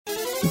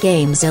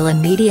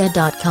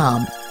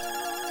GameZillaMedia.com.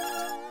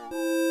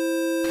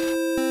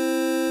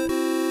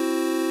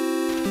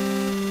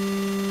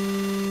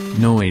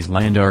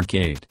 Noiseland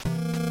Arcade.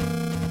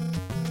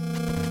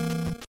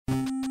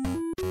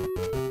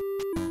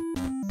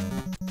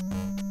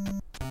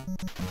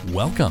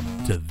 Welcome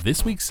to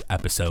this week's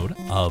episode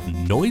of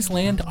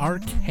Noiseland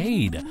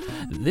Arcade.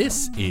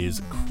 This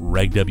is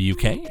Craig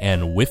WK,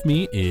 and with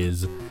me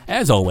is,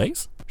 as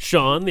always,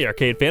 Sean, the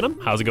Arcade Phantom.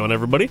 How's it going,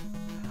 everybody?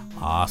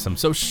 Awesome.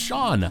 So,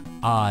 Sean,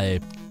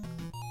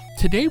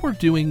 today we're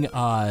doing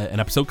an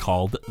episode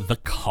called The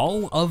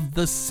Call of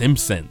the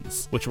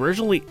Simpsons, Which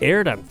originally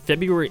aired on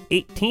February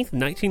 18th,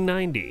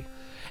 1990.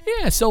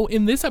 Yeah, so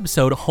in this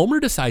episode, Homer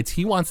decides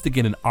he wants to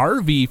get an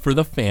RV for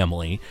the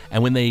family,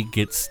 and when they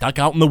get stuck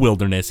out in the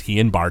wilderness, he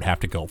and Bart have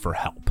to go for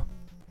help.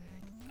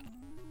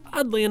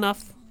 Oddly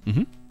enough,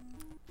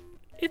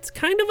 it's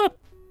kind of a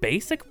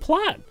basic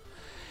plot.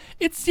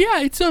 It's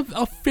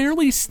a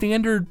fairly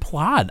standard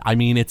plot. I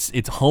mean, it's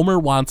Homer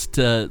wants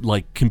to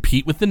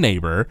compete with the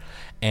neighbor,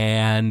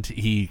 and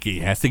he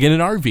has to get an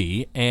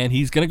RV, and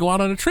he's gonna go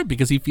out on a trip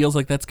because he feels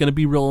like that's gonna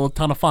be a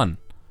ton of fun.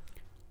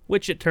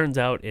 Which it turns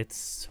out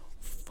it's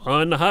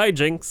fun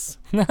hijinks.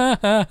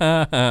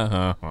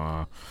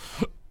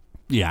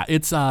 Yeah,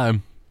 it's a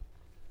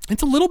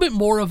little bit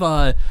more of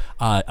a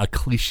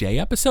cliche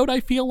episode. I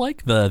feel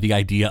like the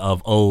idea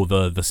of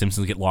the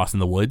Simpsons get lost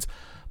in the woods,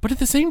 but at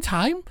the same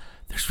time,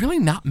 there's really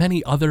not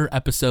many other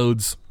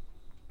episodes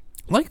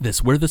like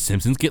this where the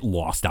Simpsons get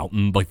lost out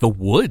in the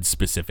woods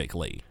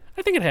specifically.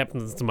 I think it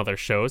happens in some other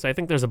shows. I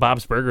think there's a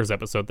Bob's Burgers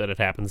episode that it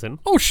happens in.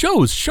 Oh,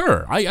 shows,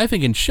 sure. I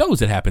think in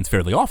shows it happens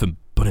fairly often,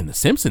 but in The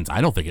Simpsons,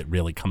 I don't think it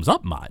really comes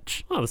up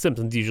much. Well, the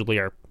Simpsons usually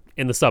are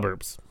in the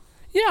suburbs.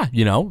 Yeah,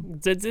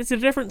 It's a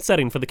different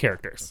setting for the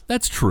characters.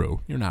 that's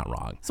true. You're not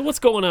wrong. So what's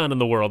going on in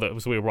the world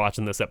as we were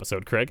watching this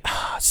episode, Craig?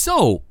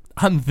 So,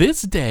 on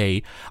this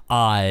day,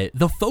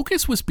 the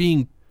focus was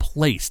being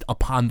placed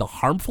upon the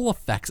harmful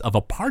effects of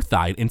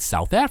apartheid in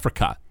South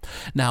Africa.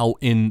 Now,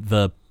 in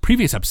the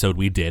previous episode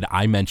we did,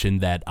 I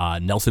mentioned that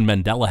Nelson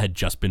Mandela had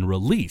just been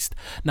released.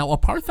 Now,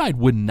 apartheid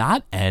would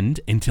not end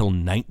until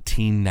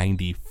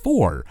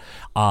 1994,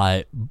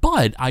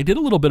 but I did a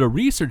little bit of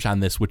research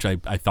on this, which I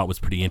thought was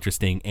pretty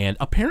interesting, and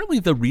apparently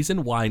the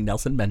reason why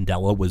Nelson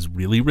Mandela was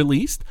really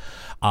released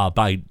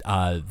by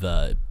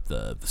the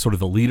sort of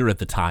the leader at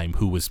the time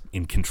who was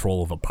in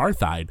control of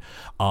apartheid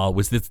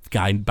was this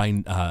guy by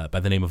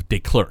the name of de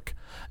Klerk.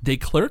 De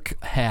Klerk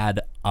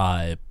had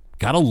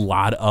got a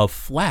lot of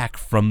flack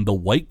from the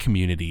white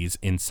communities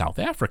in South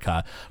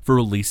Africa for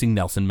releasing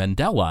Nelson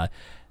Mandela.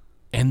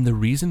 And the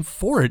reason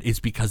for it is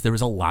because there was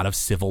a lot of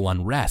civil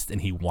unrest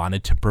and he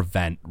wanted to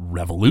prevent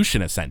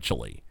revolution,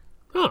 essentially.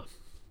 Huh.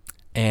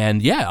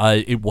 And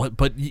yeah,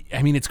 but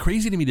I mean, it's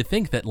crazy to me to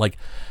think that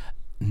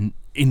in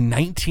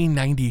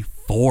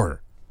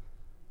 1994,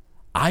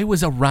 I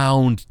was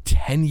around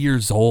 10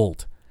 years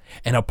old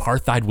and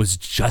apartheid was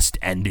just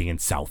ending in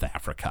South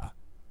Africa.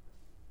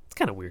 It's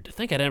kind of weird to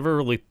think. I never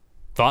really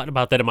thought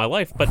about that in my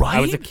life, but Right?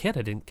 I was a kid.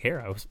 I didn't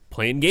care. I was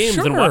playing games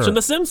and Sure. watching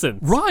The Simpsons.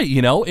 Right,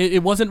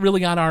 it wasn't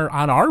really on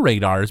our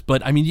radars,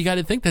 but I mean, you got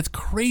to think that's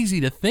crazy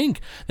to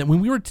think that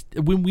when we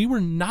were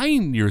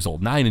 9 years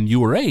old, 9 and you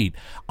were 8,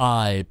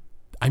 I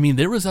mean,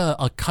 there was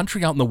a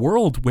country out in the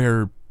world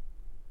where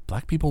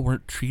black people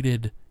weren't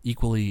treated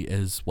equally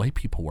as white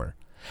people were,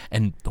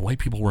 and the white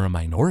people were a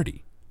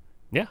minority.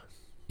 Yeah.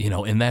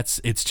 And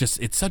it's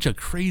such a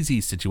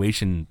crazy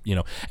situation,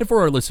 and for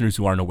our listeners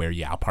who aren't aware,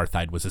 yeah,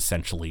 apartheid was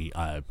essentially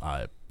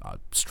a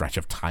stretch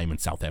of time in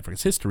South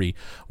Africa's history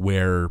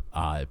where,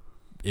 black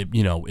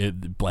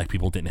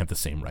people didn't have the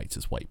same rights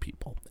as white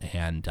people.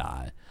 And,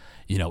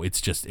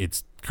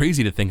 it's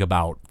crazy to think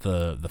about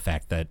the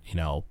fact that,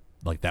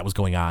 that was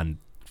going on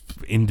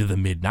into the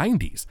mid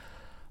 90s.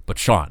 But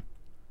Sean,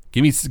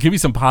 give me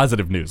some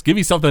positive news. Give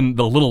me something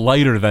a little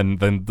lighter than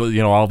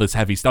all this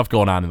heavy stuff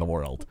going on in the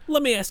world.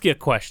 Let me ask you a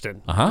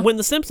question. Uh-huh. When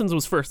The Simpsons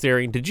was first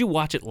airing, did you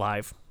watch it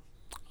live?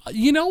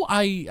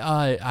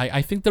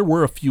 I think there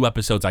were a few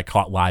episodes I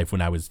caught live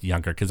when I was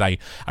younger because I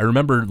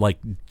remember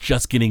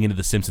just getting into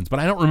The Simpsons, but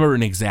I don't remember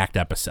an exact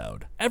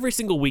episode. Every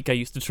single week I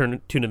used to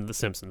tune into The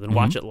Simpsons and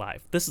watch it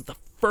live. This is the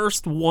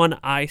first one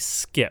I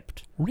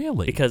skipped.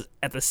 Really? Because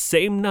at the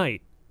same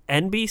night,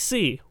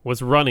 NBC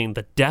was running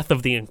The Death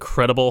of the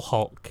Incredible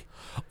Hulk.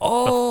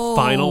 Oh,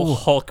 The final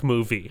Hulk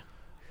movie.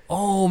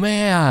 Oh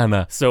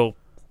man! So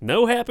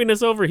no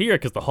happiness over here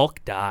because the Hulk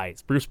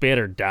dies. Bruce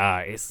Banner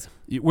dies.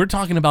 We're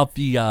talking about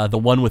the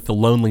one with the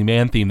Lonely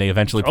Man theme they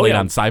eventually played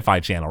on Sci-Fi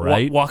Channel,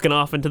 right? Walking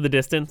off into the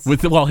distance.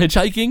 While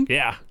hitchhiking?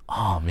 Yeah.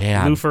 Oh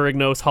man! Lou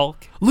Ferrigno's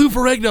Hulk. Lou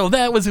Ferrigno,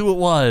 that was who it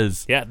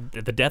was. Yeah,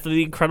 The Death of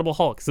the Incredible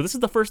Hulk. So this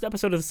is the first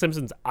episode of The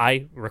Simpsons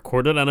I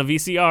recorded on a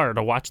VCR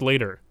to watch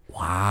later.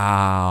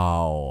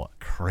 Wow,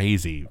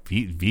 crazy.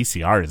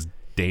 VCR is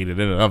dated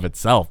in and of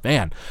itself,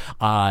 man.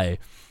 Not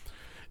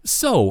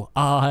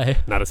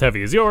as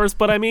heavy as yours,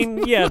 but I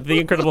mean, yeah, the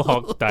Incredible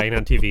Hulk dying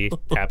on TV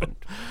happened.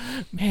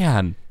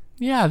 Man,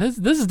 Yeah, this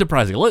is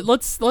depressing.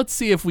 Let's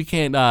see if we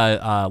can't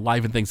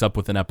liven things up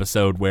with an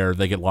episode where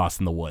they get lost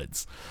in the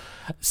woods.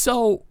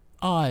 So,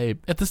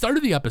 at the start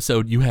of the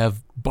episode, you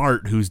have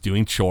Bart who's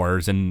doing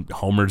chores and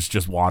Homer's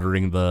just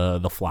watering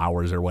the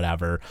flowers or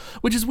whatever,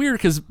 which is weird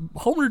because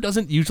Homer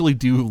doesn't usually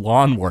do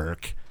lawn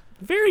work.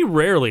 Very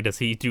rarely does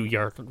he do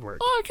yard work.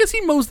 I guess he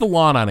mows the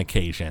lawn on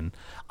occasion.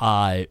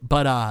 But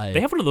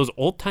They have one of those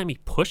old-timey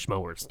push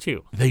mowers,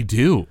 too. they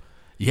do.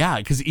 Yeah,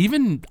 because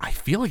I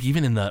feel like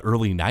even in the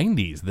early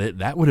 90s,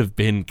 that would have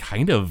been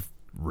kind of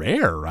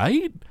rare,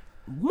 right?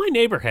 My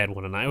neighbor had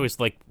one, and I always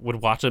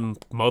would watch him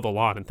mow the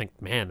lawn and think,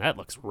 man, that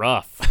looks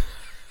rough.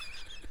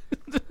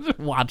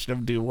 Watched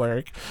him do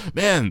work.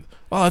 Man,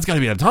 well, that's got to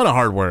be a ton of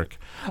hard work.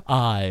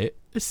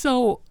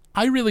 So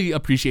I really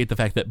appreciate the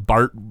fact that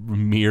Bart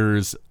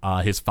mirrors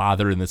his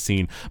father in the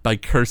scene by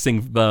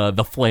cursing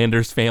the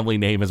Flanders family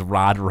name as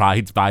Rod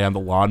rides by on the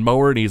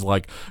lawnmower, and he's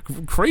like,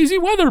 crazy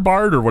weather,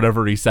 Bart, or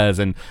whatever he says,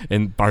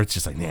 and Bart's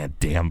just like, man,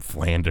 damn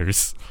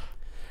Flanders.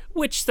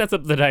 Which sets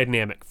up the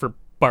dynamic for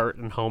Bart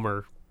and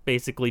Homer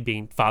basically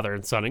being father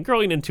and son and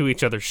growing into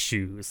each other's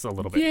shoes a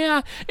little bit.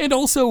 Yeah, and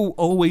also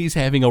always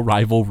having a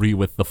rivalry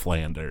with the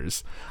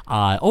Flanders.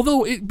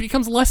 Although it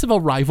becomes less of a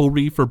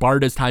rivalry for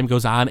Bart as time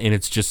goes on, and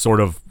it's just sort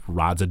of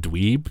Rod's a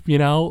dweeb, you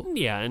know?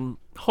 Yeah, and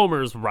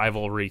Homer's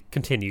rivalry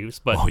continues,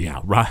 but... Oh,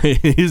 yeah, right.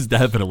 His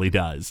definitely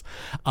does.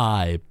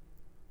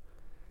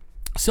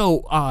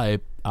 So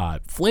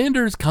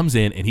Flanders comes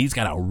in, and he's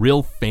got a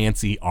real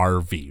fancy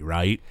RV,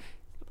 right?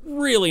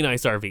 Really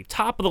nice RV.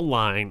 Top of the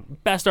line.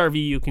 Best RV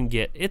you can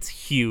get. It's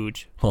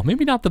huge. Well,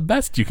 maybe not the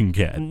best you can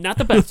get. Not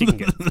the best you can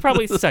get. It's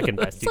probably second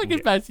best you can get.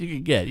 Second best you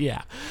can get,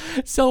 yeah.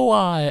 So,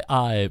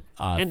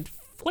 And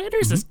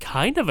Flanders is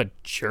kind of a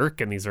jerk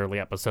in these early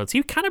episodes.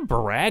 He kind of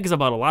brags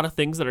about a lot of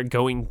things that are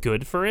going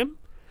good for him.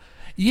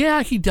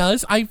 yeah, he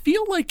does. I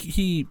feel like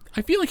he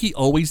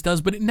always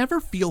does, but it never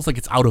feels like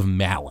it's out of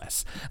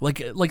malice.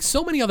 Like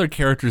so many other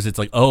characters, it's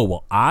like, oh,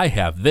 well, I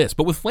have this.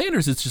 But with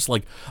Flanders, it's just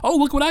like, oh,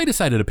 look what I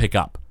decided to pick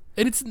up.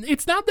 And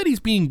it's not that he's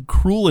being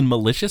cruel and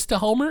malicious to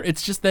Homer.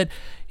 It's just that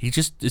he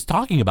just is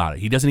talking about it.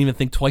 He doesn't even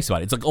think twice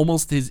about it. It's like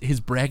almost his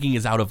bragging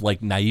is out of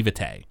like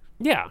naivete.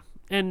 Yeah,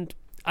 and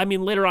I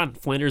mean, later on,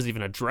 Flanders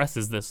even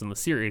addresses this in the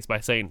series by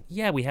saying,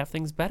 yeah, we have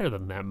things better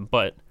than them,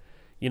 but,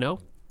 you know,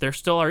 they're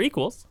still our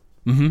equals.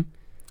 Mm-hmm.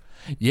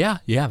 Yeah,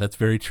 that's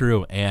very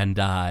true. And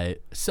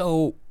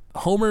so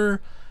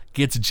Homer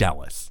gets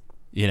jealous.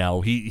 You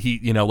know, he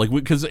like,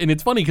 because, and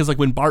it's funny because like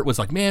when Bart was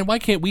like, man, why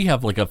can't we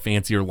have like a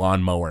fancier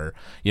lawnmower,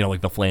 you know,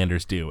 like the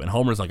Flanders do? And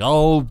Homer's like,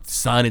 oh,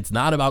 son, it's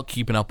not about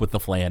keeping up with the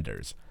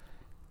Flanders.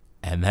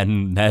 And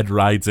then Ned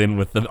rides in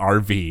with the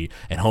RV,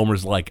 and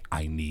Homer's like,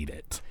 I need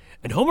it.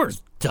 And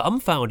Homer's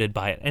dumbfounded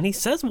by it, and he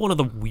says one of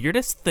the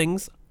weirdest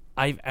things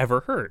I've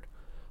ever heard.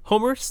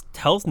 Homer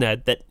tells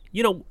Ned that,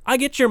 you know, I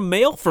get your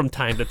mail from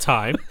time to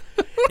time,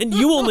 and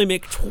you only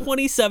make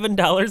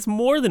 $27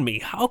 more than me.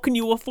 How can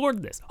you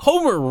afford this?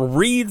 Homer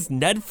reads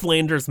Ned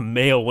Flanders'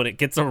 mail when it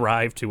gets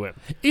arrived to him.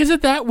 Is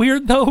it that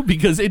weird, though?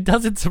 Because it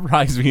doesn't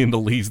surprise me in the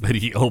least that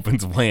he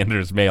opens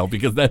Flanders' mail,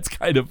 because that's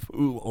kind of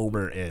who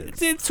Homer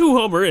is. It's who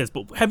Homer is,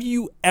 but have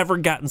you ever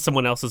gotten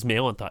someone else's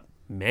mail and thought,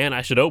 man,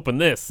 I should open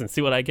this and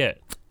see what I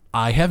get?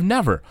 I have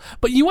never.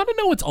 But you want to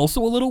know what's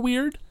also a little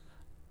weird?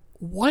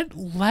 What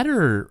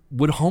letter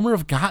would Homer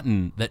have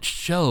gotten that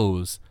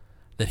shows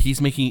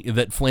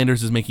that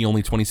Flanders is making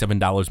only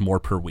 $27 more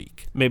per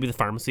week? Maybe the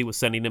pharmacy was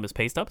sending him his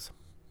pay stubs?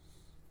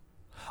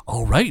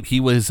 Oh, right.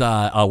 He was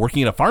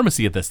working at a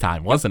pharmacy at this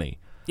time, wasn't he?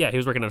 Yeah, he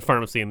was working at a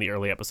pharmacy in the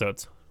early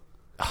episodes.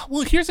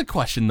 Well, here's a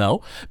question,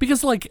 though.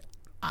 Because, like,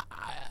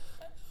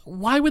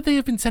 why would they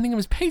have been sending him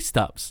his pay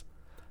stubs?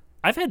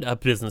 I've had a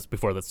business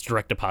before that's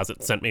direct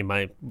deposit sent me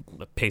my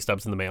pay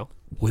stubs in the mail.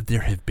 Would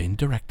there have been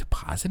direct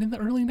deposit in the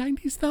early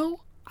 90s,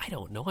 though? I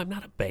don't know. I'm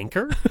not a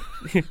banker.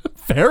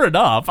 Fair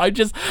enough. I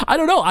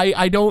don't know.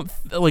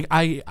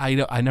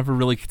 I never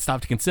really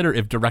stopped to consider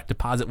if direct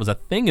deposit was a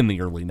thing in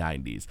the early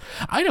 90s.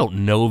 I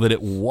don't know that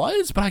it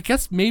was, but I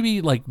guess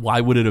maybe, like,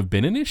 why would it have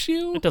been an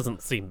issue? It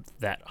doesn't seem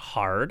that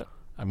hard.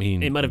 I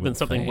mean, it might have been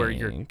something where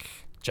your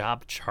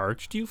job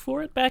charged you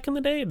for it back in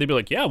the day. They'd be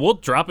like, yeah, we'll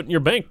drop it in your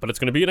bank, but it's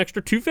going to be an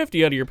extra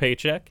 $250 out of your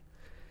paycheck.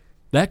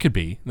 That could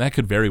be. That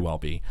could very well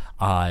be.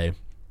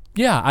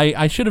 Yeah,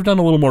 I should have done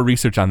a little more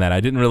research on that. I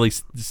didn't really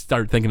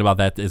start thinking about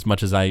that as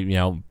much as I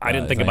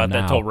didn't think about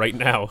that until right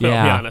now,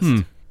 yeah. I'll be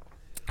honest.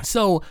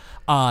 So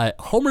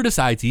Homer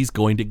decides he's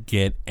going to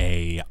get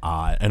an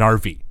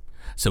RV.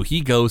 So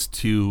he goes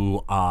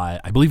to,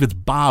 I believe it's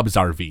Bob's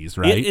RVs,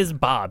 right? It is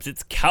Bob's.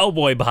 It's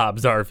Cowboy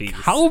Bob's RVs.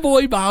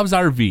 Cowboy Bob's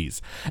RVs.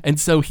 And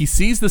so he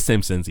sees The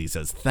Simpsons. He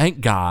says, thank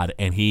God.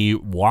 And he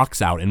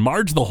walks out. And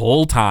Marge the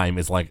whole time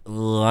is like,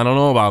 I don't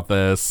know about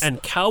this.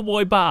 And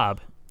Cowboy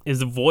Bob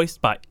is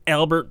voiced by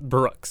Albert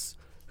Brooks,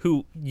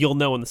 who you'll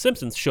know in The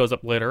Simpsons shows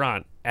up later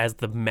on as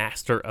the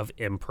master of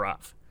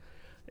improv.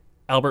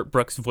 Albert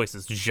Brooks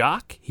voices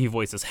Jacques. He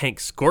voices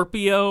Hank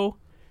Scorpio.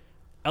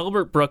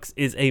 Albert Brooks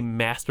is a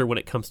master when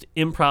it comes to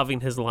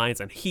improving his lines,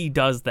 and he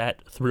does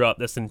that throughout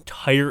this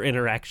entire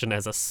interaction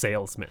as a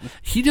salesman.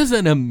 He does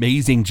an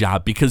amazing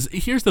job because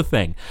here's the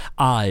thing.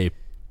 I've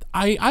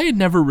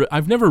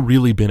never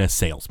really been a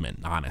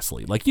salesman,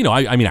 honestly. Like,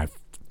 I mean, I've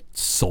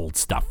sold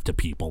stuff to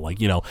people,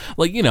 like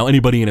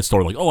anybody in a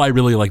store, like, oh, I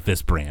really like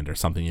this brand or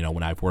something,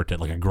 when I've worked at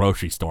like a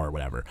grocery store or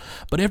whatever.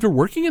 But after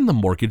working in the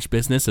mortgage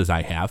business as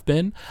I have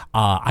been,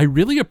 I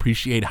really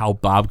appreciate how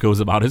Bob goes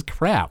about his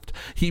craft.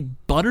 He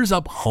butters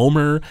up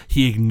Homer,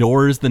 he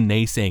ignores the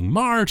naysaying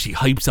Marge, he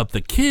hypes up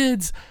the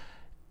kids,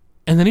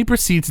 and then he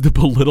proceeds to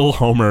belittle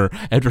Homer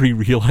after he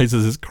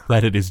realizes his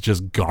credit is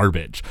just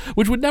garbage,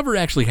 which would never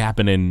actually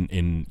happen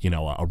in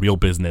a real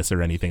business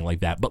or anything like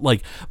that. But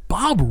like,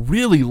 Bob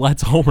really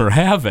lets Homer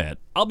have it.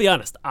 I'll be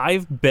honest,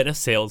 I've been a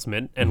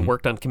salesman and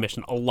worked on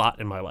commission a lot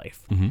in my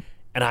life. And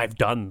I've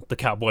done the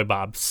Cowboy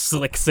Bob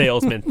slick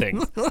salesman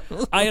thing.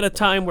 I had a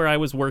time where I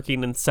was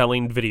working and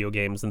selling video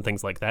games and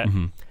things like that.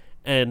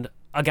 And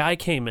a guy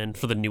came in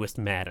for the newest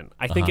Madden.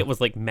 I think it was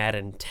like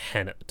Madden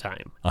 10 at the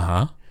time.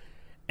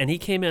 And he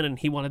came in and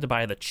he wanted to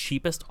buy the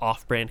cheapest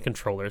off-brand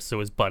controllers so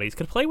his buddies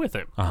could play with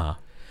him.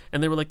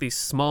 And they were like these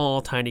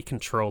small, tiny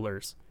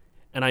controllers.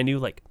 And I knew,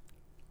 like,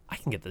 I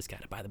can get this guy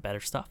to buy the better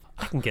stuff.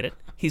 I can get it.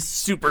 He's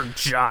super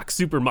jock,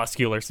 super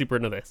muscular, super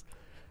into this.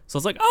 So I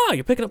was like,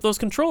 you're picking up those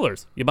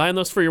controllers. You buying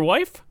those for your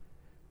wife?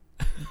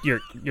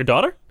 Your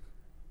daughter?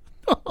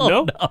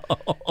 No?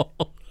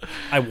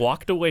 I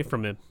walked away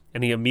from him.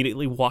 And he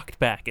immediately walked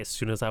back as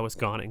soon as I was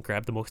gone and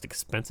grabbed the most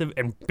expensive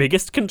and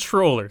biggest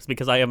controllers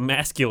because I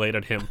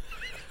emasculated him.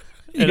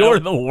 You're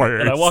the worst.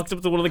 And I walked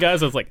up to one of the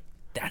guys. I was like,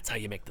 that's how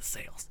you make the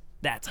sales.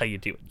 That's how you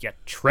do it. You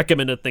trick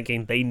them into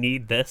thinking they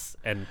need this,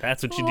 and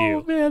that's what you do.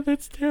 Oh, man,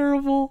 that's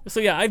terrible.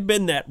 So, yeah, I've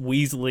been that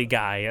Weasley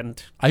guy.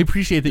 And I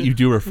appreciate that you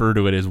do refer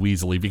to it as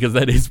Weasley because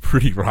that is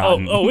pretty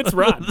rotten. Oh, it's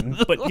rotten.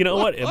 But you know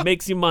what? It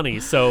makes you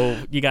money, so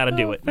you got to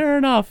do it. Fair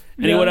enough.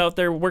 Anyone out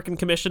there working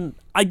commission,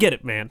 I get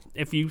it, man.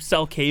 If you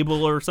sell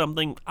cable or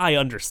something, I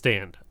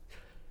understand.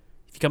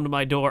 If you come to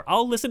my door,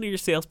 I'll listen to your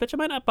sales pitch. I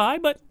might not buy,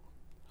 but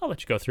I'll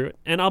let you go through it.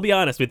 And I'll be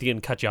honest with you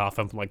and cut you off.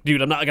 I'm like,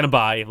 dude, I'm not going to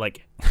buy.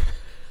 Like,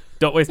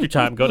 don't waste your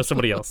time. Go to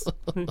somebody else.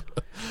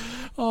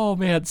 Oh,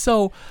 man.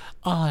 So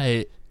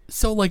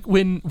like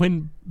when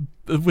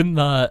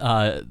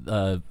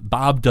the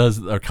Bob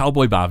does, or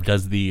Cowboy Bob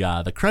does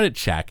the credit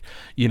check,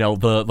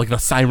 the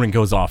siren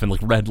goes off and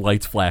like red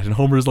lights flash, and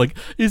Homer's like,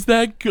 "Is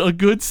that a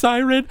good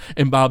siren?"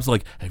 And Bob's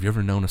like, "Have you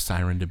ever known a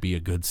siren to be a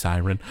good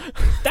siren?"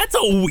 That's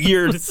a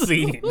weird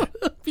scene.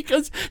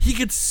 Because he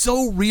gets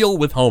so real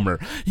with Homer.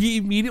 He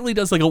immediately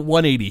does like a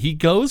 180. He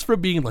goes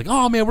from being like,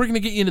 "Oh man, we're gonna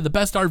get you into the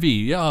best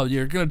RV. Yeah,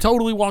 you're gonna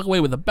totally walk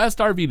away with the best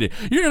RV.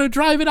 You're gonna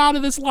drive it out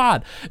of this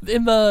lot."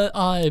 In the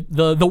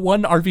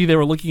one RV they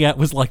were looking at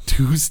was like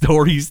 2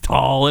 stories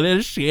tall and it had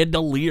a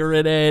chandelier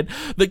in it.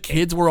 The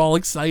kids were all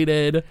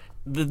excited.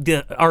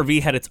 The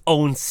RV had its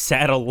own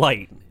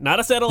satellite, not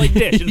a satellite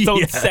dish. Its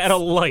own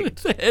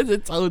satellite.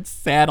 Its own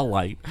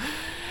satellite.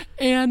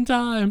 And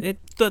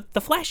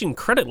the flashing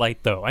credit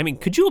light, though. I mean,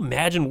 could you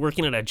imagine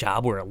working at a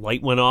job where a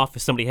light went off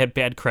if somebody had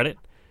bad credit?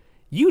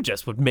 You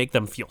just would make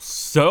them feel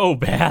so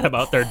bad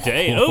about their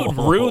day. It would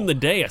ruin the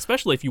day,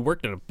 especially if you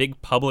worked in a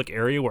big public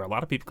area where a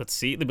lot of people could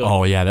see it. They'd be like,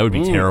 oh, yeah, that would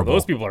be terrible.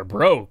 Those people are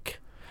broke.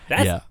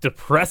 That's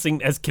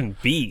depressing as can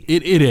be.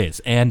 It is.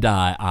 And,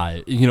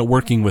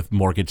 working with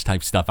mortgage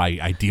type stuff,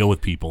 I deal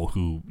with people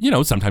who,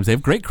 sometimes they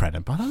have great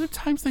credit, but other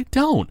times they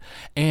don't.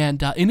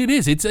 And it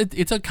is.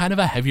 It's a kind of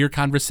a heavier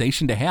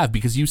conversation to have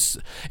because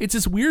it's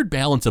this weird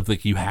balance of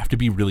like, you have to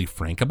be really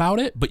frank about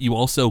it, but you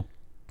also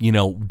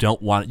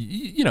don't want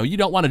you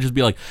don't want to just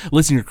be like,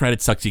 listen, your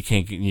credit sucks, you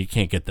can't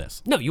get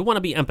this. No, you want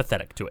to be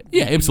empathetic to it.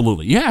 Yeah,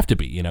 absolutely. You have to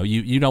be. You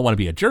don't want to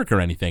be a jerk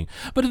or anything.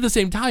 But at the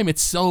same time,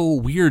 it's so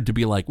weird to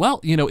be like, well,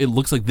 it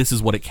looks like this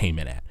is what it came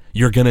in at.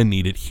 You're gonna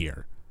need it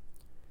here.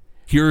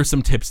 Here are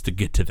some tips to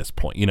get to this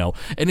point,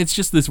 and it's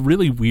just this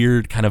really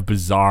weird kind of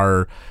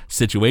bizarre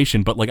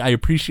situation. But like, I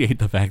appreciate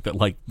the fact that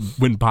like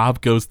when Bob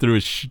goes through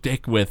his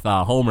shtick with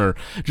Homer,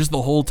 just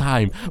the whole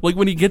time, like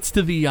when he gets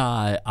to the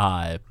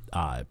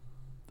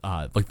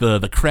like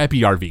the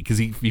crappy RV, because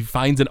he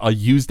finds a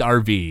used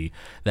RV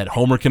that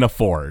Homer can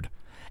afford,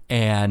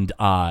 and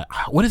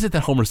what is it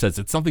that Homer says?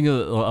 It's something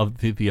of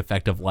the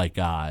effect of like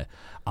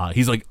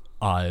he's like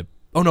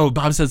oh no,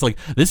 Bob says like,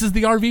 this is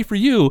the RV for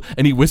you,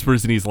 and he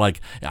whispers and he's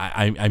like,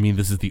 I mean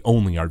this is the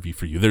only RV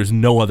for you. There's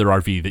no other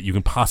RV that you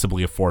can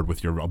possibly afford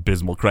with your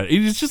abysmal credit.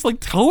 He's just like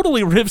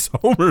totally rips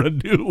Homer a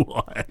new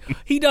one.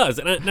 He does,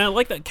 and I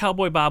like that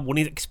Cowboy Bob when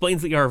he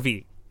explains the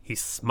RV. He's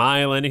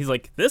smiling. He's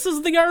like, this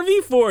is the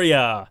RV for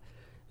ya.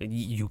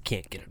 You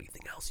can't get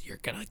anything else. You're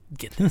going to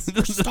get this.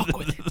 You're stuck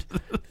with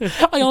it.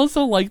 I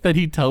also like that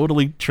he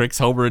totally tricks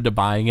Homer into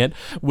buying it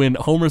when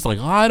Homer's like,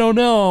 oh, I don't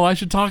know. I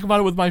should talk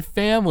about it with my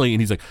family.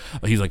 And he's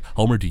like,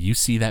 Homer, do you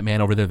see that man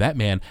over there? That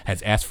man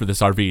has asked for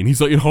this RV. And he's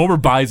like, and Homer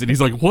buys it.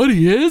 He's like, what,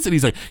 he is? And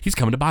he's like, he's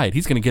coming to buy it.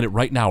 He's going to get it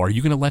right now. Are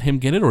you going to let him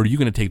get it, or are you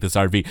going to take this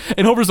RV?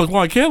 And Homer's like,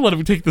 well, I can't let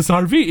him take this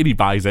RV. And he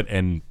buys it,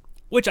 and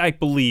Which I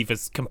believe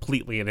is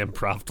completely an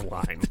improv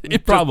line.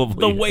 It probably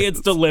The way is.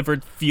 it's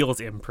delivered feels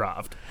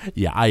improv.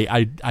 Yeah,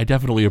 I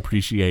definitely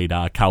appreciate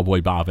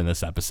Cowboy Bob in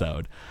this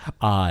episode.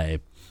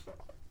 The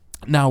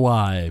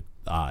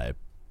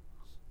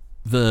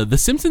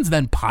Simpsons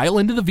then pile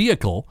into the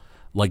vehicle.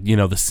 Like,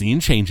 the scene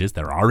changes.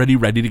 They're already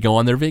ready to go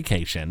on their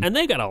vacation. And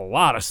they got a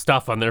lot of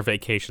stuff on their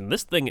vacation.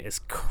 This thing is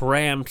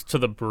crammed to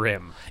the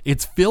brim.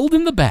 It's filled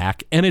in the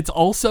back, and it's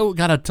also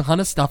got a ton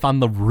of stuff on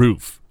the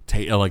roof,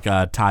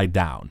 tied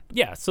down.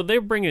 Yeah, so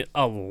they're bringing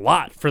a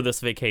lot for this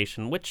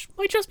vacation, which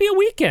might just be a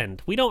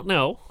weekend. We don't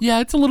know. Yeah,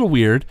 it's a little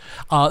weird.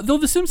 Though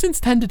the Simpsons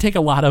tend to take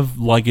a lot of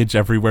luggage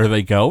everywhere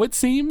they go, it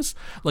seems.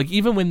 Like,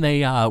 even when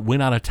they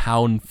went out of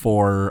town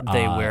for...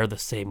 They wear the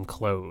same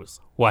clothes.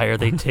 Why are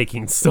they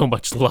taking so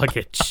much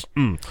luggage?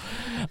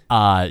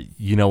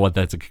 You know what?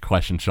 That's a good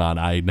question, Sean.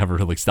 I never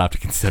really stopped to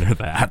consider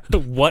that.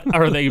 What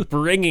are they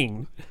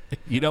bringing?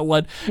 You know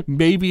what?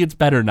 Maybe it's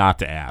better not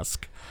to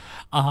ask.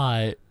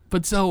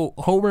 But so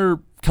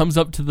Homer comes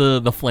up to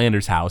the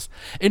Flanders house,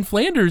 and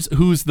Flanders,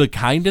 who's the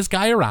kindest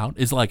guy around,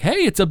 is like,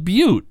 "Hey, it's a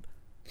beaut,"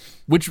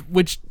 which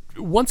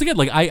once again,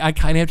 like I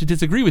kind of have to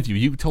disagree with you.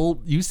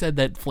 You said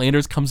that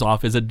Flanders comes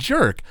off as a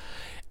jerk,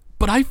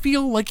 but I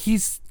feel like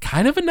he's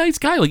kind of a nice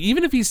guy. Like,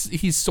 even if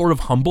he's sort of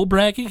humble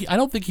bragging, I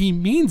don't think he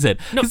means it.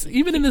 Because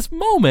even in this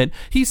moment,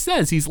 he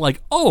says, he's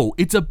like, "Oh,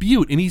 it's a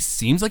beaut," and he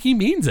seems like he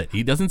means it.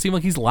 He doesn't seem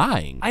like he's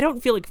lying. I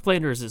don't feel like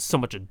Flanders is so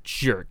much a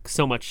jerk,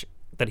 so much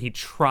that he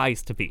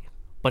tries to be,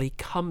 but he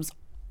comes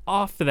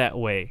off that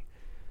way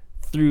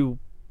through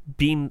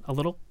being a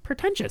little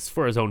pretentious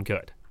for his own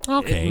good.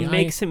 Okay, It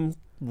makes him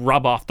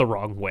rub off the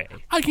wrong way.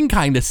 I can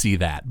kind of see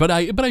that, but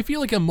I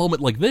feel like a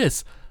moment like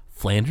this,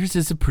 Flanders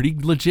is a pretty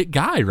legit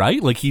guy,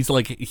 right? Like,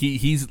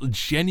 he's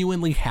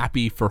genuinely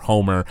happy for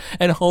Homer,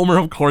 and Homer,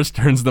 of course,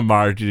 turns to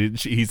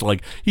Marge. He's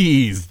like,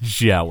 he's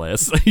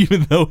jealous,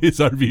 even though his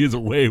RV is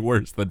way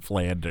worse than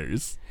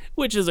Flanders.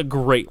 Which is a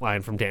great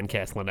line from Dan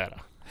Castellaneta.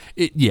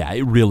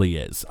 It really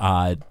is.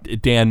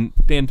 Dan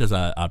does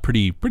a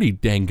pretty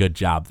dang good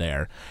job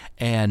there,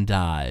 and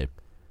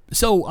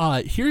so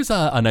here's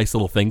a nice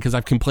little thing, because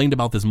I've complained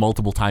about this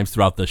multiple times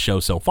throughout the show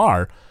so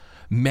far.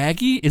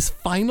 Maggie is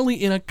finally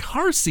in a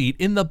car seat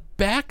in the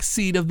back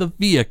seat of the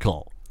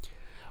vehicle.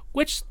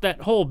 Which,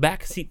 that whole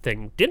backseat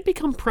thing didn't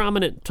become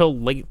prominent till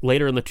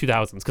later in the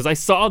 2000s, because I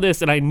saw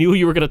this and I knew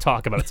you were going to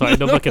talk about it, so I had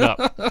to look it up.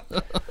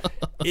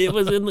 It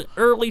was in the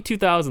early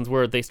 2000s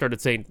where they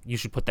started saying you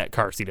should put that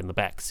car seat in the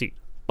back seat.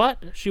 But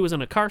she was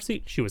in a car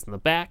seat, she was in the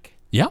back.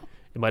 Yeah.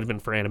 It might have been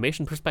for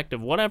animation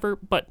perspective, whatever,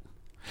 but...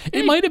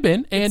 It might have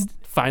been, and... It's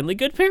finally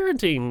good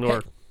parenting,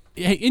 or...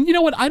 And you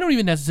know what? I don't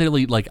even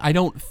necessarily, I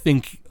don't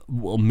think...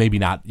 Well, maybe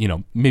not,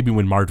 maybe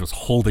when Marge was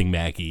holding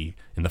Maggie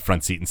in the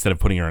front seat instead of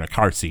putting her in a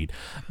car seat.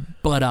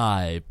 But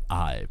I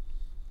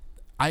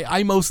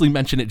mostly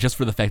mention it just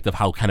for the fact of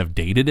how kind of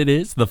dated it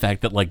is. The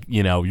fact that,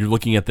 you're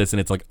looking at this and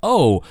it's like,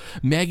 oh,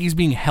 Maggie's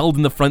being held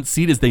in the front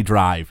seat as they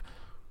drive.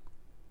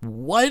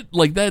 What?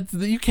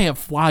 You can't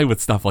fly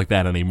with stuff like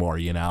that anymore,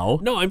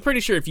 No, I'm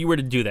pretty sure if you were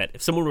to do that,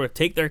 if someone were to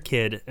take their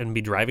kid and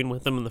be driving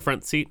with them in the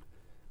front seat,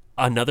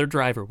 another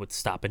driver would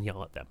stop and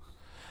yell at them.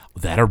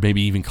 That, or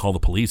maybe even call the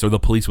police, or the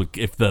police would,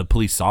 if the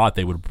police saw it,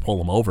 they would pull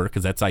them over,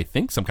 because that's, I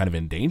think, some kind of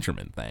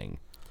endangerment thing.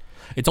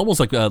 It's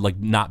almost like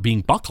not being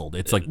buckled.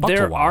 It's like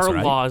buckle laws, There are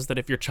right? laws that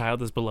if your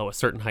child is below a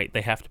certain height,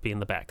 they have to be in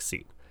the back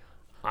seat.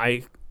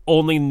 I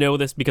only know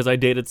this because I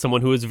dated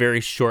someone who was very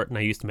short, and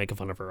I used to make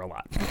fun of her a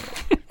lot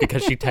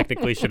because she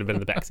technically should have been in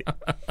the back seat.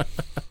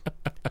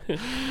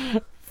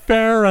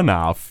 Fair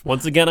enough.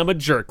 Once again, I'm a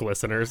jerk,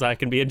 listeners. I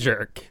can be a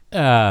jerk.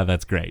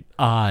 That's great.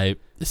 They're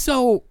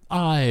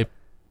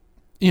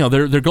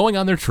going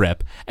on their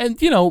trip, and,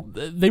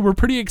 they were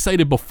pretty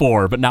excited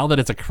before, but now that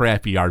it's a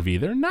crappy RV,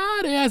 they're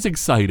not as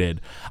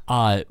excited.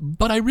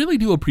 But I really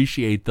do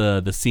appreciate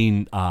the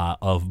scene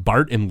of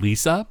Bart and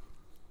Lisa.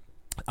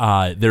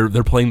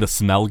 They're playing the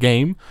smell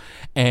game,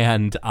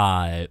 and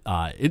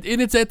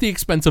it's at the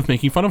expense of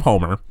making fun of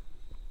Homer.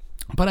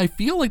 But I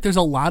feel like there's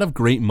a lot of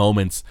great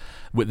moments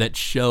that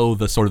show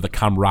the sort of the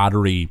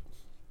camaraderie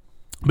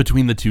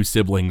between the two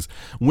siblings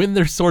when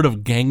they're sort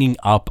of ganging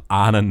up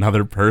on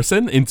another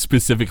person, and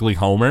specifically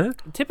Homer.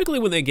 Typically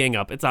when they gang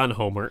up, it's on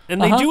Homer, and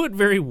they do it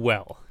very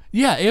well.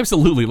 Yeah,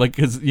 absolutely.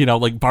 Because,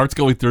 Bart's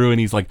going through and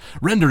he's like,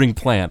 rendering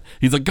plant.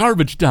 He's like,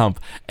 garbage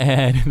dump.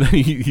 And then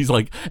he's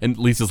like, and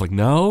Lisa's like,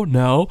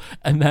 no.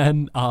 And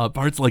then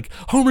Bart's like,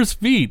 Homer's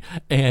feet.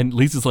 And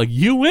Lisa's like,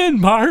 you win,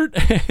 Bart.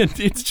 And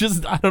it's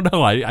just, I don't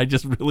know. I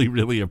just really,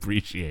 really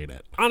appreciate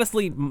it.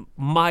 Honestly,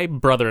 my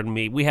brother and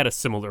me, we had a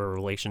similar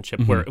relationship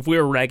where if we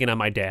were ragging on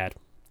my dad,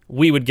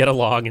 we would get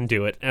along and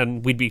do it.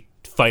 And we'd be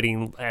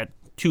fighting at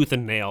tooth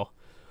and nail.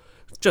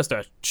 Just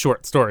a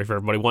short story for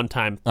everybody. One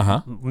time,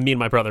 me and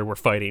my brother were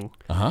fighting,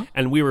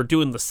 and we were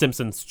doing the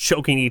Simpsons,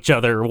 choking each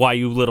other,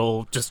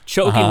 just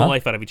choking the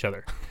life out of each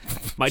other.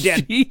 My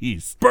dad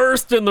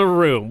burst in the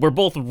room. We're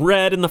both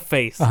red in the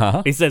face.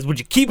 He says, "Would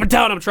you keep it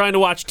down? I'm trying to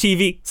watch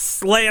TV."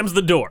 Slams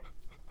the door.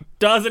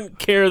 Doesn't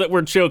care that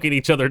we're choking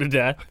each other to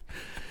death.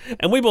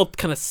 And we both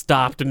kind of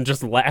stopped and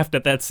just laughed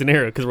at that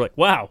scenario because we're like,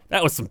 wow,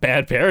 that was some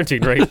bad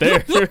parenting right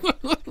there.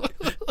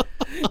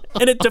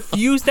 And it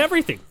diffused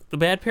everything. The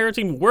bad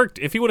parenting worked.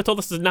 If he would have told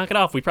us to knock it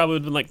off, we probably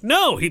would have been like,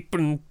 no, he'd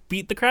been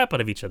beat the crap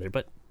out of each other.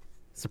 But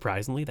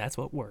surprisingly, that's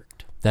what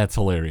worked. That's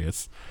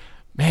hilarious.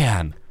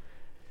 Man,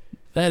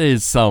 that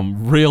is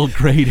some real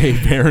grade A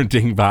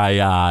parenting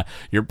by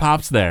your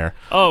pops there.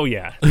 Oh,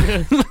 yeah.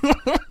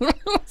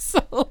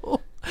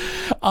 So,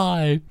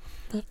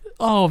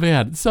 oh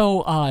man.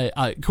 So,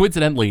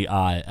 coincidentally,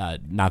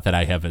 not that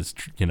I have as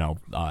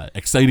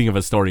exciting of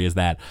a story as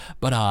that,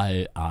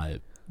 but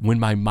when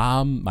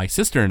my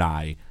sister and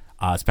I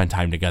spend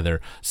time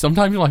together,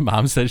 sometimes my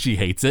mom says she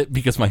hates it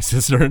because my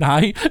sister and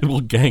I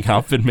will gang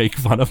up and make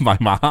fun of my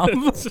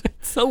mom.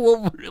 So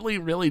we'll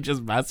really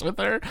just mess with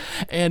her,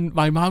 and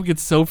my mom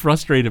gets so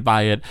frustrated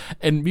by it,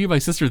 and me and my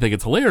sister think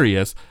it's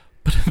hilarious,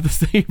 but at the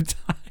same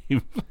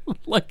time,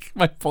 like,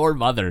 my poor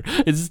mother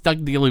is stuck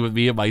dealing with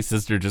me and my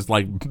sister just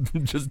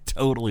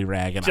totally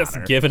ragging on her.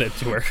 Just giving it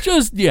to her.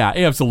 Yeah,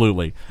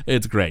 absolutely.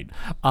 It's great.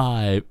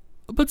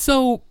 But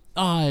so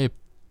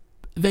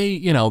they,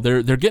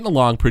 they're getting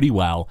along pretty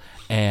well,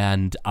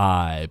 and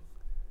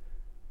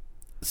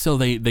so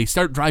they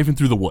start driving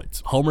through the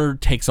woods. Homer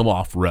takes them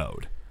off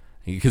road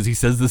because he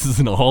says this is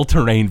an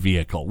all-terrain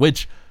vehicle,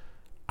 which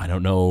I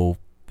don't know.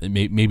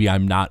 Maybe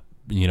I'm not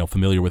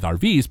familiar with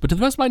RVs, but to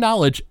the best of my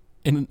knowledge,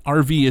 an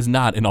RV is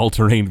not an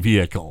all-terrain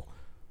vehicle.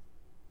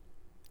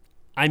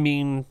 I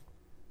mean,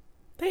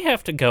 they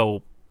have to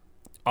go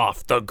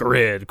off the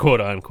grid, quote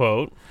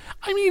unquote.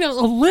 I mean, a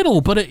little,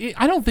 but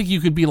I don't think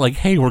you could be like,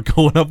 hey, we're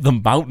going up the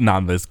mountain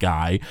on this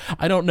guy.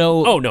 I don't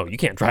know. Oh, no, you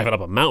can't drive it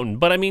up a mountain,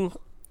 but I mean,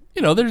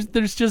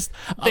 there's just...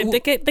 They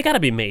got to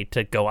be made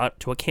to go out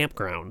to a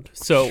campground.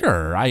 So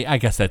sure, I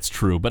guess that's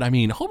true. But I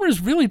mean, Homer's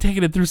really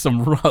taking it through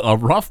a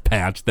rough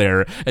patch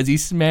there as he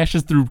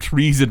smashes through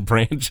trees and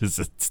branches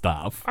and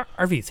stuff.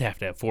 RVs have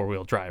to have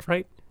four-wheel drive,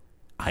 right?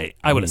 I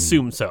would mean,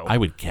 assume so. I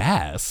would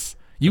guess.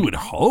 You would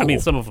hope. I mean,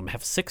 some of them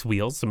have six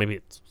wheels, so maybe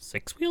it's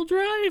six-wheel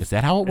drive? Is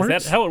that how it works?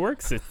 Is that how it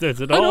works? Is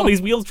it all these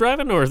wheels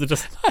driving, or is it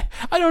just...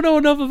 I don't know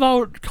enough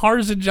about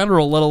cars in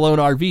general, let alone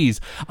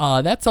RVs.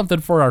 That's something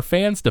for our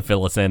fans to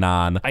fill us in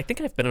on. I think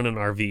I've been in an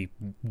RV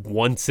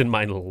once in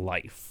my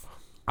life.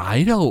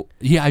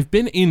 Yeah, I've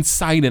been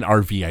inside an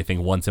RV, I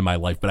think, once in my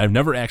life, but I've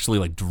never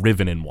actually,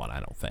 driven in one, I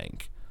don't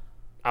think.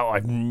 Oh,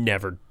 I've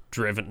never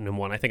driven in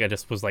one. I think I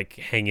just was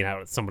hanging out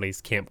at somebody's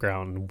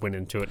campground and went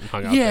into it and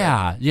hung out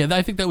there. Yeah,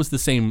 I think that was the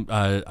same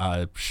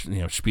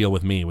spiel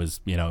with me. Was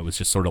it was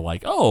just sort of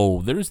like,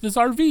 oh, there's this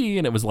RV,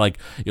 and it was like,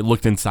 it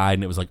looked inside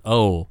and it was like,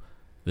 oh,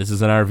 this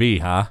is an RV,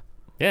 huh?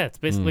 Yeah, it's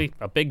basically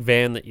a big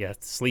van that you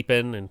sleep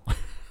in and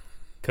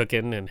cook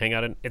in and hang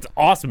out in. It's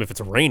awesome if it's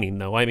raining,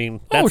 though. I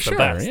mean, that's the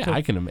best. Yeah,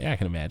 I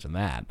can imagine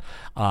that.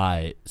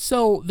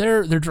 So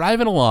they're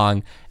driving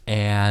along,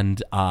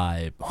 and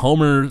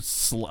Homer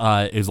is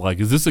like,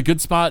 "Is this a good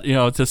spot,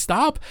 to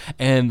stop?"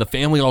 And the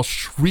family all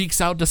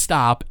shrieks out to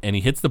stop, and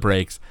he hits the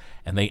brakes,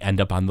 and they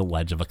end up on the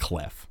ledge of a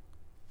cliff.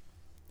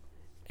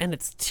 And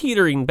it's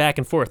teetering back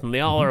and forth, and they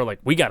all are like,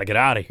 "We got to get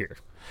out of here."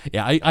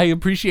 Yeah, I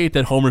appreciate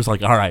that Homer's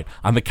like, "All right,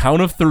 on the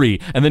count of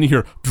 3," and then you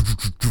hear,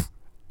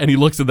 and he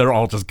looks and they're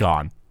all just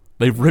gone.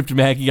 They've ripped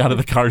Maggie out of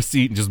the car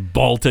seat and just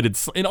bolted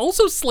and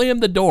also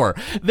slammed the door.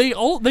 They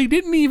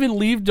didn't even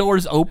leave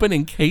doors open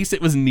in case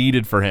it was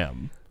needed for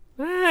him.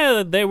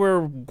 They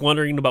were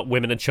wondering about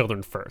women and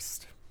children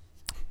first.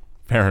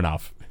 Fair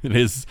enough. It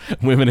is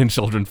women and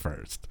children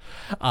first.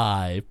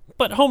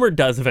 But Homer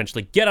does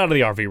eventually get out of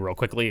the RV real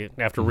quickly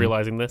after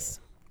realizing this.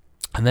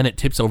 And then it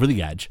tips over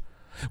the edge,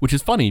 which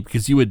is funny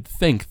because you would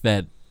think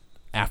that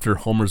after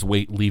Homer's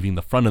weight leaving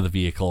the front of the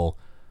vehicle,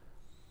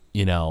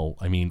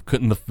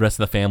 couldn't the rest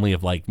of the family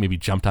have maybe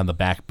jumped on the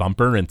back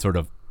bumper and sort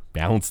of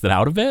balanced it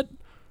out a bit?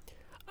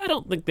 I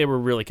don't think they were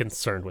really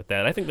concerned with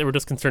that. I think they were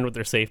just concerned with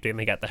their safety and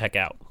they got the heck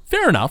out.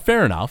 Fair enough.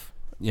 That's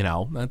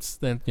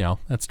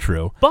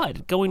true.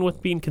 But going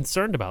with being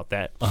concerned about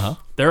that,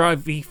 their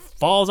RV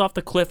falls off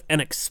the cliff and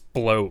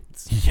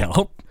explodes.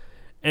 Yep.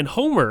 And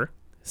Homer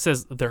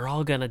says they're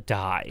all gonna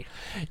die.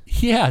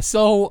 Yeah,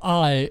 so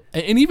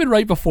and even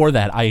right before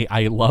that,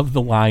 I love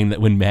the line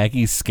that when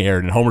Maggie's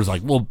scared and Homer's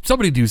like, well,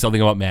 somebody do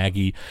something about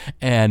Maggie,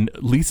 and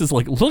Lisa's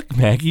like, look,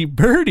 Maggie,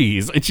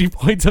 birdies, and she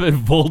points at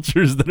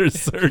vultures that are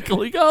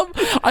circling up.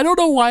 I don't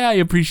know why I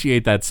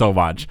appreciate that so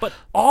much, but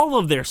all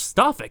of their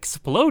stuff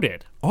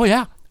exploded. Oh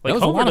yeah, that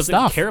was Homer a lot of doesn't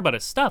stuff. care about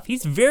his stuff.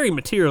 He's very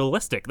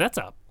materialistic. That's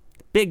a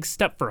big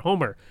step for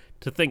Homer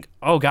to think,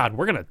 oh God,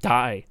 we're gonna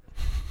die.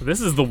 This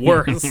is the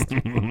worst.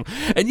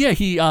 And yeah,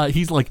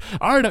 he's like,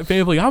 all right,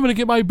 family, I'm going to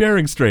get my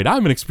bearings straight.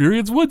 I'm an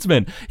experienced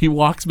woodsman. He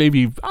walks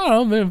maybe,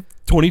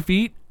 20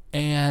 feet,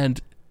 and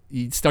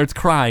he starts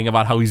crying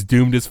about how he's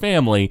doomed his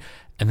family,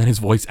 and then his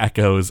voice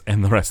echoes,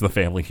 and the rest of the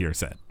family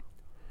hears it.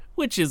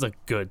 Which is a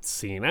good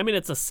scene. I mean,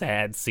 it's a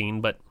sad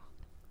scene, but...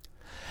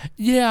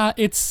 Yeah,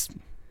 it's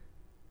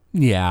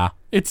a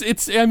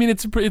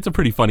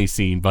pretty funny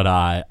scene,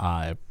 but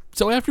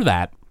so after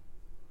that,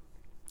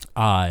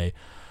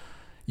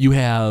 you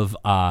have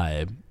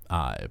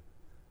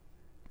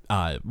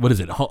what is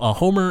it?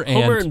 Homer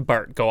and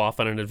Bart go off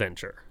on an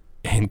adventure.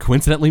 And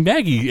coincidentally,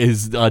 Maggie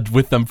is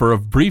with them for a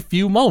brief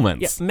few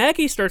moments. Yeah,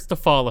 Maggie starts to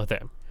follow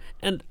them.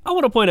 And I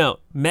want to point out,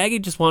 Maggie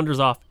just wanders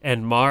off,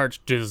 and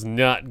Marge does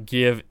not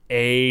give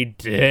a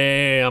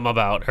damn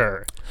about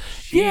her.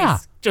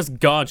 She's just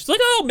gone. She's like,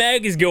 oh,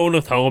 Maggie's going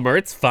with Homer.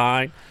 It's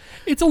fine.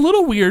 It's a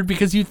little weird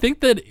because you think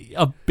that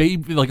a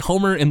baby, like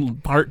Homer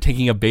and Bart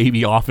taking a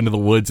baby off into the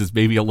woods is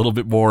maybe a little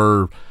bit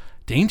more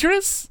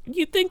dangerous.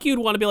 You'd think you'd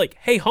want to be like,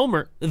 hey,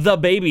 Homer, the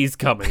baby's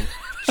coming.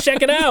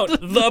 Check it out.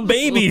 The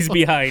baby's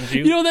behind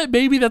you. You know that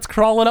baby that's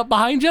crawling up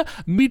behind you?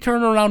 Me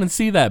turn around and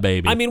see that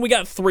baby. I mean, we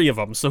got 3 of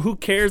them, so who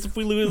cares if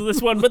we lose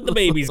this one, but the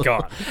baby's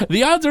gone.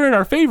 The odds are in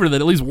our favor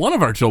that at least one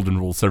of our children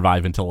will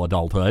survive until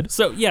adulthood.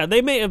 So, yeah,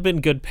 they may have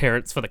been good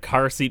parents for the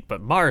car seat,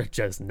 but Marge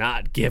does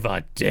not give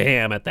a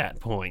damn at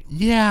that point.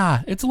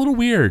 Yeah, it's a little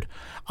weird.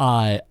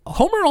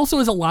 Homer also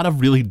has a lot of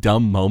really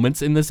dumb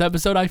moments in this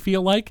episode, I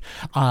feel like.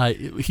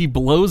 He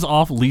blows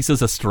off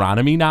Lisa's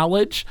astronomy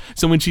knowledge.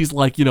 So when she's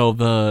like, you know,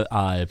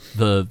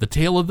 the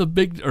tail of the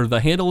big, or the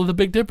handle of the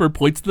Big Dipper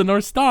points to the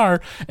North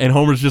Star, and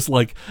Homer's just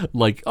like,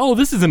 oh,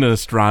 this isn't an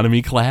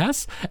astronomy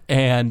class.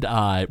 And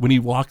when he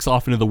walks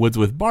off into the woods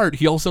with Bart,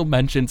 he also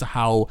mentions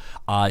how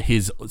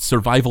his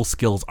survival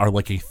skills are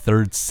like a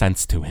third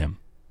sense to him.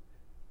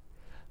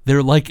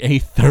 They're like a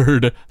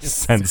third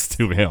sense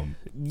to him.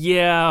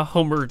 Yeah,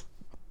 Homer.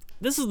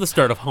 This is the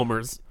start of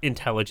Homer's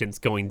intelligence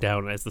going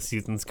down as the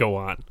seasons go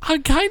on. I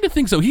kind of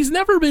think so. He's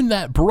never been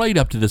that bright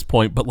up to this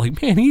point, but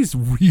like, man, he's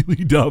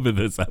really dumb in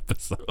this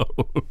episode.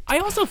 I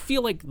also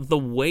feel like the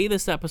way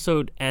this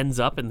episode ends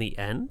up in the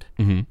end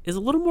is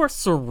a little more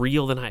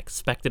surreal than I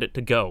expected it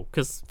to go.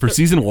 For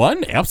season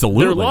 1,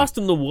 absolutely. They're lost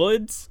in the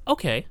woods.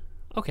 Okay.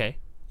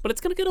 But it's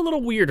going to get a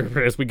little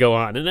weirder as we go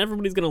on, and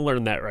everybody's going to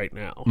learn that right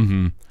now.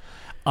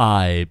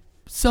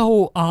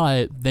 So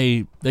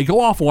they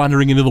go off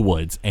wandering into the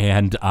woods,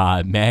 and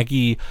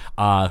Maggie,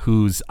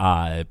 who's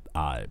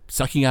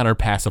sucking on her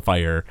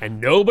pacifier,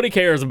 and nobody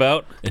cares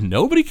about,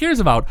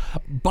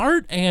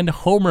 Bart and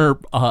Homer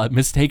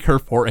mistake her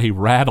for a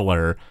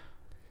rattler.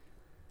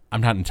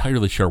 I'm not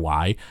entirely sure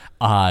why,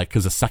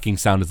 because the sucking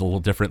sound is a little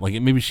different. Like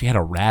maybe she had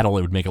a rattle,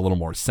 it would make a little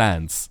more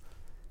sense.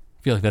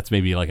 I feel like that's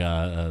maybe like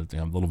a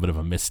little bit of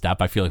a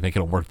misstep. I feel like they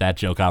could have worked that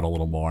joke out a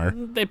little more.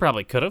 They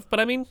probably could have,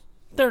 but I mean,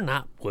 they're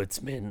not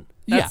woodsmen.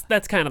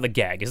 That's kind of the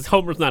gag. Is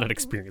Homer's not an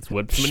experienced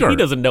woodsman. Sure. He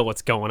doesn't know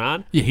what's going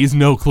on. Yeah, he's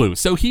no clue.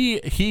 So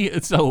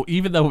so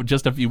even though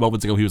just a few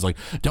moments ago he was like,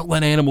 "Don't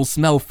let animals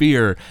smell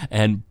fear,"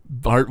 and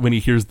Bart, when he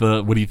hears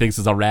what he thinks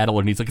is a rattler,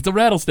 and he's like, "It's a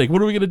rattlesnake.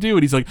 What are we gonna do?"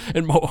 And he's like,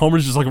 and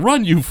Homer's just like,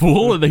 "Run, you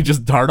fool!" And they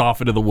just dart off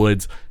into the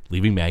woods,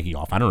 leaving Maggie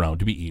off on her own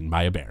to be eaten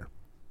by a bear.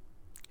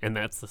 And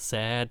that's the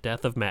sad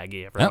death of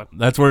Maggie, everyone. Yep,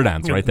 that's where it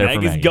ends, right there.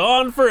 Maggie's for Maggie.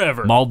 Gone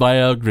forever. Mauled by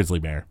a grizzly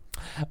bear.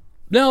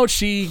 No,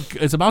 she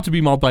is about to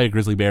be mauled by a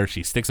grizzly bear.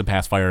 She sticks a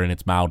pacifier in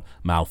its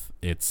mouth.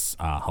 It's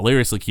a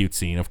hilariously cute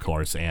scene, of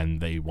course, and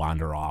they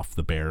wander off.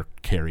 The bear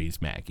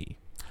carries Maggie.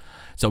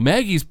 So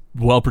Maggie's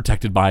well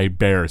protected by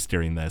bears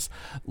during this.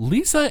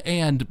 Lisa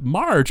and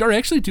Marge are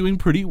actually doing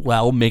pretty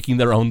well, making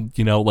their own,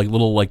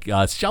 little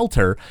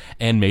shelter,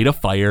 and made a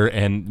fire.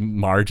 And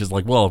Marge is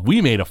like, well, if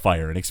we made a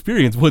fire, an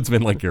experienced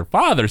woodsman like your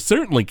father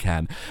certainly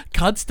can.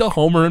 Cuts to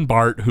Homer and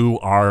Bart, who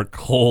are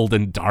cold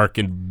and dark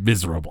and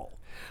miserable.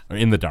 Or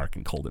in the dark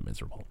and cold and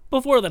miserable.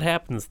 Before that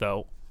happens,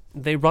 though,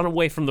 they run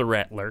away from the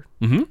rattler,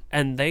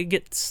 and they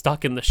get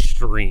stuck in the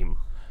stream.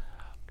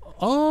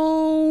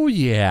 Oh,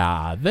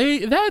 yeah.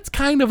 That's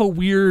kind of a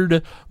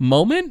weird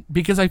moment,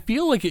 because I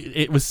feel like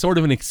it was sort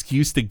of an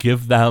excuse to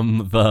give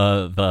them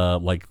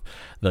the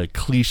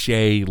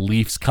cliche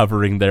leaves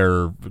covering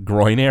their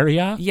groin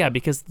area. Yeah,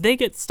 because they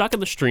get stuck in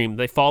the stream,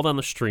 they fall down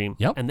the stream,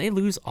 and they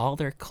lose all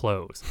their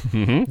clothes.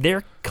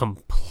 They're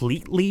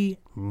completely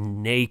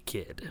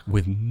naked.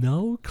 With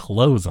no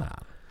clothes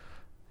on.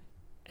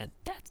 And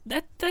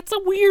that's a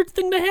weird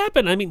thing to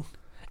happen. I mean,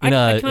 in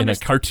a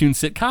cartoon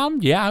sitcom?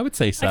 Yeah, I would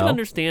say so. I can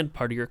understand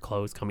part of your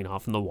clothes coming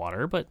off in the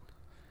water, but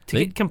to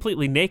get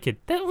completely naked,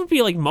 that would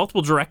be like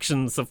multiple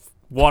directions of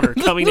water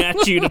coming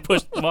at you to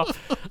push them off.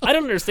 I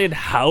don't understand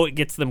how it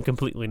gets them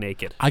completely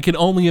naked. I can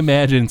only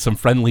imagine some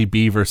friendly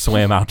beaver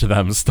swam out to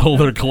them, stole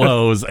their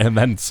clothes, and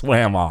then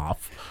swam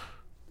off.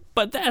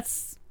 But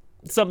that's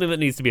something that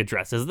needs to be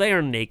addressed, is they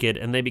are naked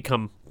and they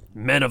become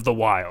men of the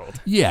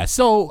wild. Yeah,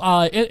 so,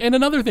 and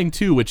another thing,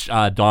 too, which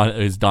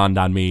dawned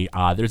on me,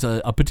 there's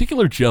a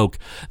particular joke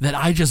that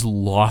I just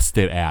lost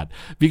it at,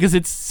 because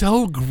it's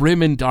so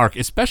grim and dark,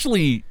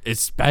 especially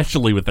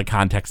with the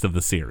context of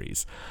the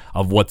series,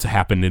 of what's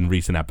happened in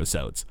recent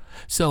episodes.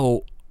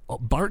 So,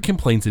 Bart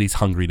complains that he's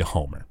hungry to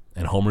Homer,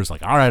 and Homer's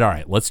like, all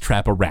right, let's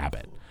trap a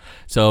rabbit.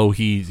 So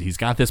he's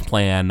got this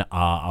plan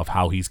of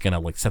how he's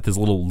gonna set this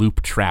little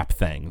loop trap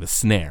thing, the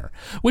snare,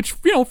 which,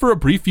 for a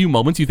brief few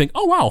moments you think,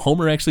 oh wow,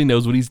 Homer actually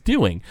knows what he's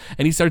doing,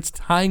 and he starts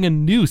tying a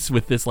noose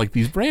with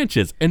these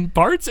branches, and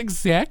Bart's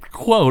exact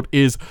quote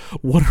is,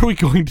 "What are we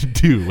going to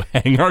do?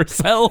 Hang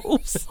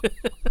ourselves?"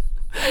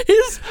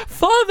 His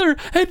father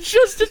had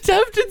just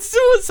attempted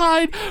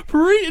suicide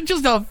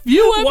just a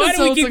few episodes ago. Why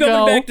do we keep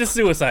going back to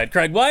suicide,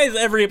 Craig? Why has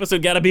every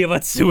episode got to be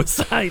about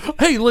suicide?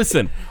 Hey,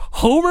 listen.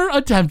 Homer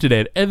attempted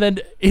it, and then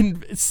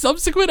in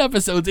subsequent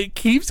episodes, it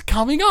keeps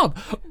coming up.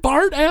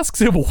 Bart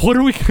asks him, what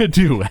are we going to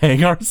do,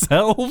 hang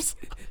ourselves?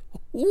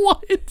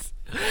 What?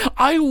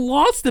 I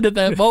lost it at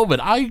that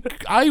moment.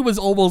 I was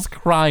almost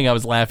crying. I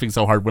was laughing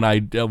so hard when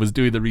I was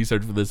doing the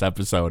research for this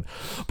episode.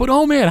 But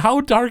oh man,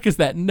 how dark is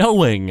that,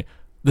 knowing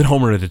that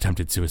Homer had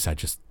attempted suicide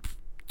just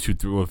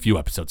through a few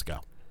episodes ago?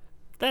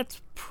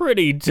 That's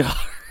pretty dark.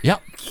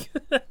 Yep.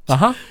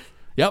 Uh-huh.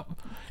 Yep.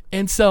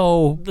 And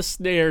so the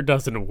snare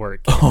doesn't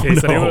work, in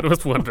case anyone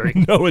was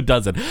wondering. No, it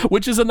doesn't.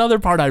 Which is another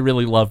part I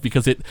really love,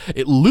 because it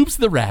loops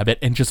the rabbit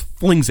and just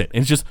flings it.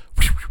 And it's just...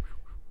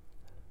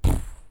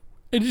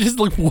 It's just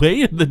like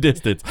way in the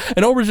distance.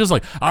 And Homer's just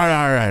like, all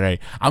right.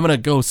 I'm going to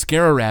go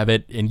scare a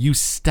rabbit and you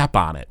step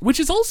on it. Which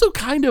is also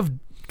kind of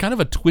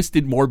a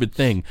twisted, morbid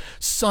thing.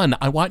 Son,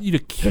 I want you to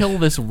kill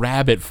this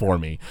rabbit for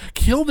me.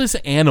 Kill this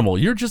animal.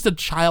 You're just a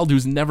child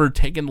who's never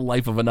taken the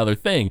life of another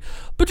thing.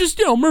 But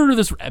just, murder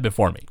this rabbit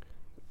for me.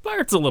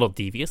 Bart's a little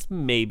devious.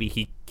 Maybe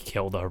he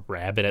killed a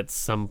rabbit at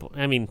some point.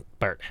 I mean,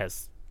 Bart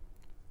has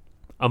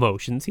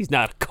emotions. He's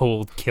not a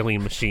cold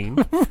killing machine.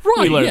 Right,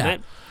 we learned yeah.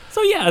 that.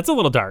 So yeah, it's a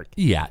little dark.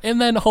 Yeah,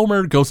 and then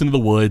Homer goes into the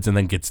woods and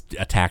then gets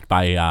attacked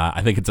by,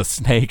 I think it's a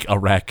snake, a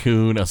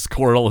raccoon, a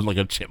squirrel, and like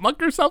a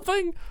chipmunk or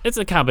something. It's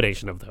a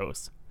combination of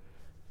those.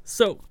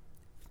 So,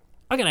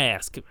 I gotta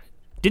ask,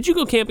 did you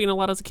go camping a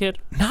lot as a kid?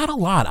 Not a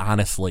lot,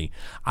 honestly.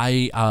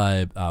 I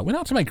went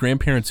out to my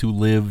grandparents who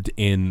lived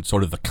in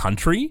sort of the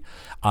country,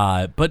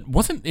 but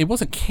it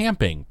wasn't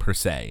camping per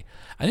se.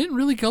 I didn't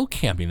really go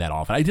camping that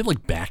often. I did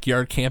like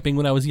backyard camping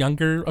when I was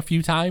younger a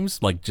few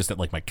times, like just at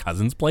like my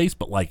cousin's place,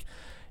 but like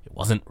it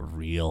wasn't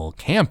real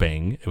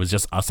camping. It was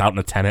just us out in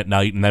a tent at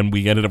night, and then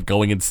we ended up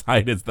going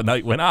inside as the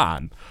night went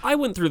on. I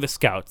went through the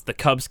Scouts, the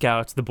Cub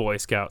Scouts, the Boy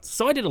Scouts,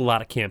 so I did a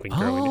lot of camping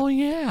growing up. Oh,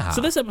 yeah.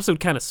 So this episode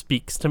kind of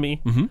speaks to me.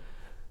 Mm-hmm.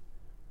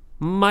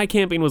 My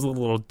camping was a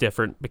little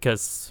different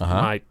because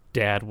my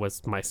dad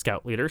was my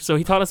scout leader, so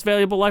he taught us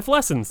valuable life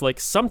lessons, like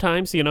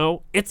sometimes,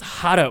 it's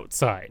hot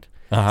outside.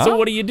 So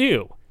what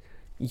do?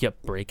 You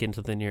break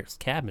into the nearest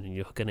cabin and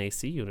you hook an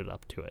AC unit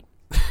up to it.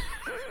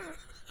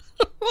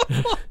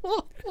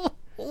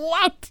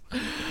 What?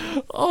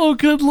 Oh,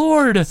 good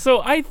Lord.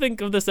 So I think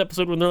of this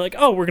episode when they're like,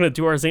 oh, we're going to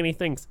do our zany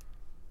things.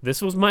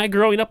 This was my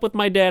growing up with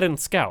my dad in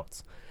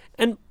Scouts.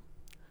 And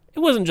it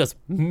wasn't just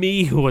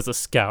me who was a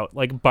scout,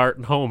 like Bart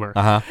and Homer.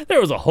 There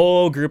was a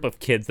whole group of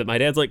kids that my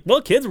dad's like,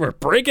 well, kids, we're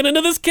breaking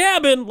into this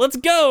cabin. Let's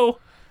go.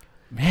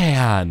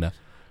 Man,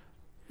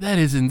 that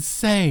is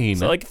insane.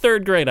 So like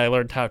third grade, I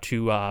learned how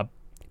to,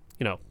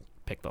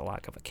 pick the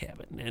lock of a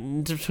cabin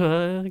and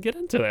get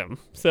into them.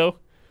 So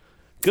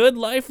good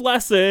life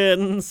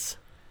lessons.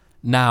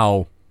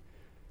 Now,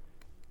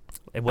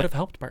 it would have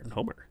helped Bart and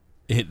Homer.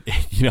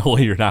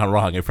 You're not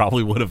wrong. It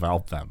probably would have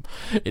helped them.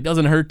 It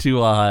doesn't hurt to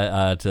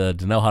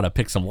know how to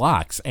pick some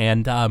locks.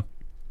 And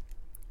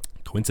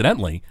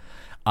coincidentally,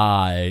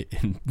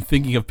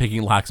 thinking of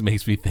picking locks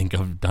makes me think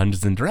of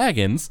Dungeons and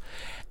Dragons.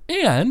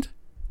 And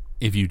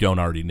if you don't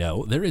already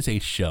know, there is a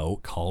show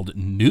called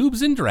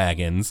Noobs and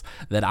Dragons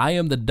that I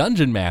am the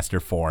dungeon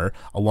master for,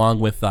 along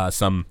with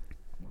some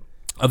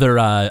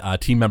other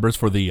team members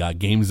for the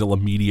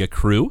Gamezilla Media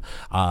crew.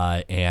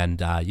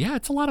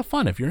 It's a lot of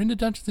fun. If you're into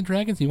Dungeons &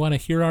 Dragons and you want to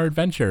hear our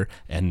adventure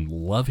and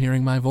love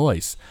hearing my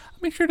voice,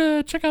 make sure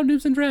to check out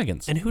Noobs &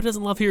 Dragons. And who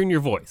doesn't love hearing your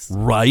voice?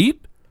 Right?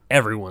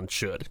 Everyone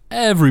should.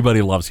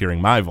 Everybody loves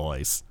hearing my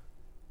voice.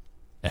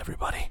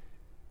 Everybody.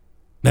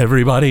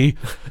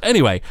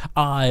 Anyway,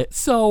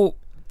 so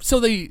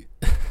they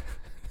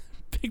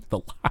picked the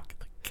lock.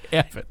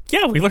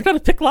 Yeah, we learned how to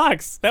pick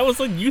locks. That was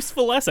a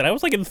useful lesson. I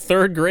was like in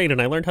third grade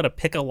and I learned how to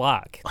pick a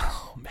lock.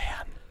 Oh,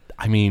 man.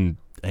 I mean,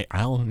 fair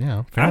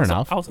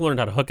enough. I also learned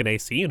how to hook an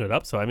AC unit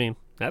up, so I mean,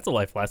 that's a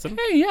life lesson.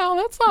 Hey, yeah,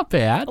 that's not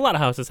bad. A lot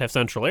of houses have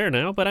central air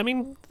now, but I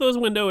mean, those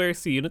window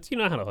AC units, you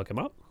know how to hook them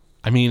up.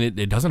 I mean,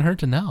 it doesn't hurt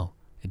to know.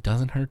 It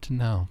doesn't hurt to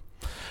know.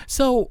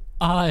 So,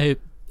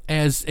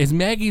 as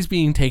Maggie's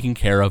being taken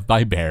care of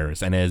by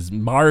bears, and as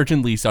Marge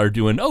and Lisa are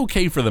doing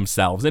okay for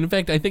themselves, and in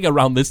fact, I think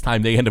around this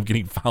time they end up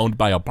getting found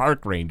by a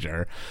park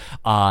ranger,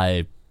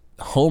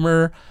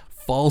 Homer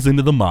falls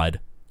into the mud.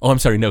 Oh, I'm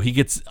sorry, no, he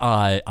gets,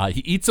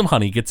 he eats some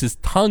honey, gets his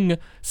tongue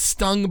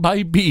stung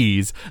by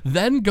bees,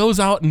 then goes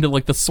out into,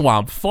 like, the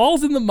swamp,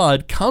 falls in the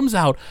mud, comes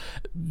out,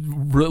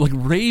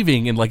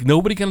 raving, and, like,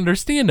 nobody can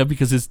understand him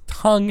because his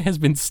tongue has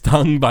been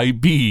stung by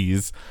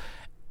bees.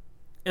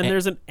 And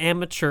there's an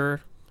amateur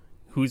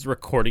who's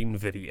recording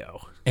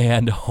video.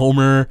 And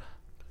Homer,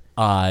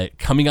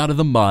 coming out of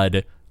the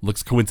mud,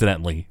 looks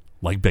coincidentally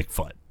like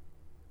Bigfoot.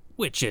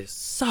 Which is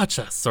such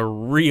a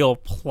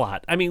surreal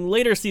plot. I mean,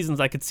 later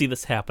seasons I could see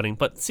this happening,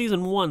 but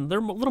season 1, they're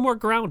a little more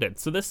grounded.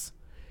 So this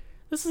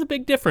is a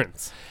big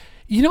difference.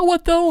 You know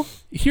what, though?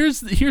 Here's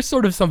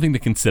sort of something to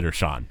consider,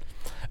 Sean.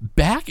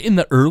 Back in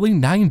the early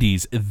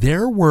 90s,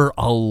 there were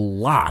a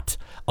lot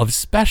of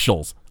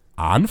specials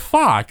on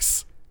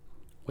Fox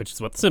which is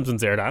what The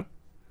Simpsons aired on.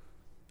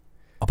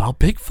 About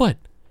Bigfoot.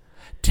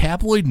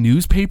 Tabloid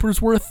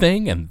newspapers were a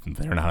thing, and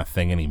they're not a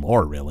thing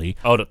anymore, really.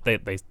 Oh,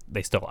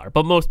 they still are.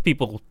 But most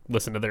people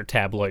listen to their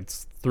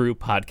tabloids through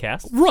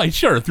podcasts. Right,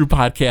 sure, through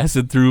podcasts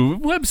and through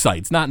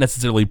websites, not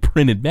necessarily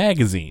printed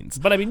magazines.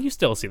 But, I mean, you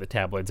still see the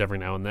tabloids every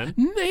now and then.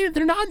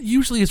 They're not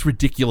usually as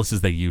ridiculous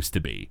as they used to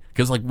be.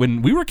 Because, like,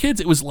 when we were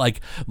kids, it was like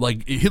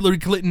Hillary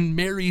Clinton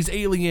marries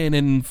alien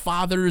and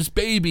father's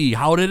baby.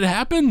 How did it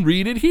happen?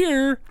 Read it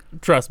here.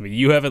 Trust me,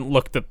 you haven't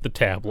looked at the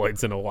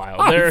tabloids in a while.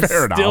 Oh, There's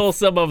fair still enough.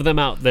 some of them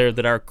out there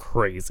that are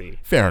crazy.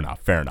 Fair enough.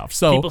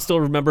 So, People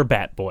still remember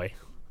Bat Boy.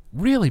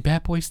 really,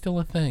 Bat Boy's still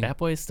a thing. Bat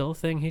Boy is still a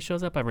thing. He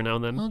shows up every now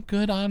and then. Well,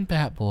 good on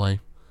Bat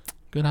Boy.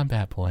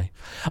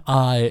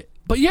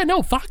 But yeah,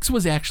 no, Fox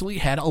was actually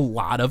had a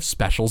lot of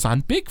specials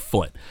on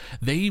Bigfoot.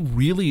 They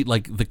really,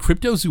 like, the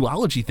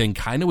cryptozoology thing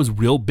kind of was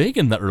real big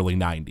in the early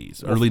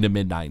 90s, early to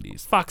mid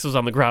 90s. Fox was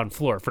on the ground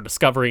floor for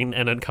discovering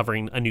and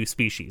uncovering a new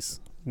species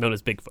known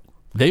as Bigfoot.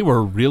 They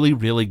were really,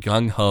 really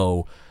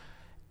gung-ho,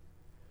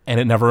 and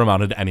it never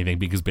amounted to anything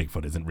because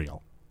Bigfoot isn't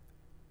real.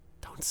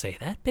 Don't say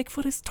that.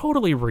 Bigfoot is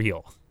totally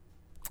real.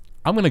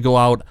 I'm going to go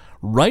out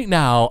right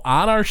now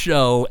on our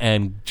show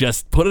and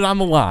just put it on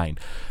the line.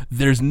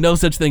 There's no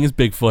such thing as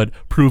Bigfoot.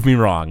 Prove me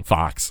wrong,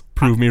 Fox.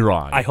 Prove me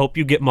wrong. I hope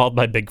you get mauled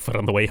by Bigfoot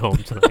on the way home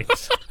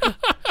tonight.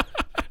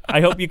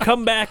 I hope you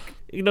come back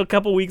in a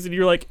couple weeks and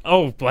you're like,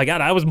 oh my God,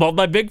 I was mauled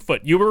by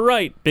Bigfoot. You were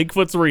right.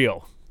 Bigfoot's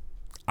real.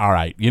 All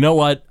right. You know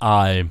what?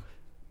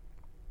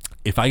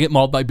 If I get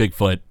mauled by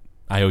Bigfoot,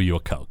 I owe you a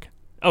Coke.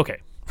 Okay.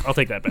 I'll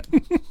take that bet.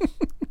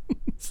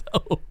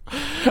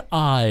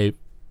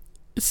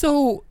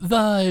 So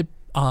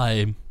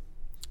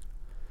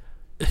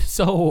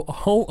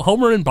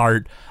Homer and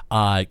Bart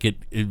get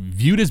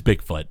viewed as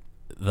Bigfoot.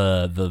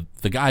 The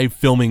guy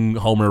filming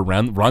Homer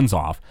runs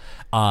off.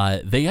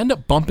 They end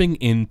up bumping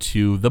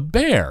into the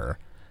bear,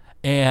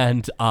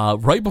 and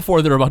right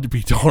before they're about to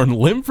be torn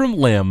limb from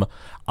limb,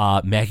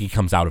 Maggie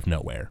comes out of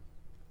nowhere,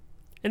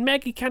 And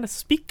Maggie kind of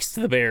speaks to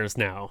the bears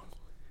now.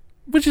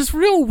 which is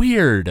real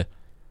weird.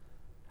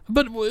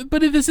 But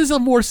this is a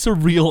more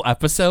surreal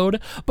episode.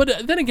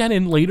 But then again,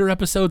 in later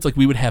episodes, like,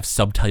 we would have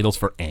subtitles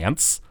for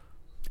ants.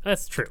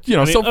 That's true. You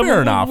know, so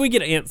fair enough. We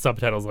get ant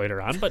subtitles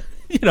later on, but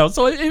You know,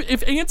 so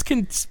if ants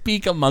can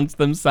speak amongst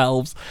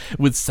themselves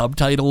with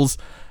subtitles,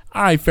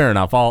 all right, fair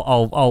enough.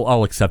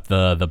 I'll accept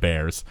the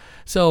bears.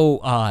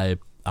 So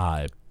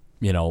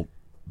you know,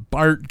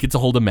 Bart gets a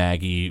hold of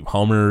Maggie.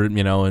 Homer,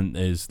 you know, and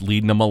is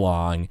leading them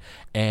along,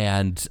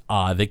 and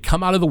they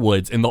come out of the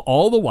woods. And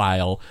all the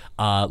while,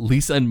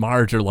 Lisa and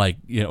Marge are like,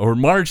 you know, or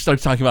Marge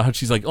starts talking about how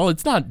she's like, oh,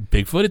 it's not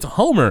Bigfoot, it's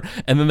Homer.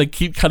 And then they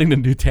keep cutting to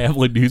new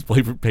tabloid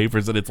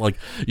newspapers, and it's like,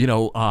 you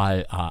know,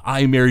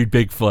 I married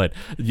Bigfoot.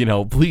 You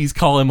know, please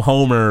call him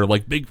Homer.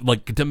 Like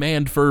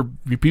demand for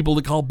people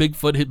to call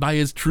Bigfoot by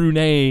his true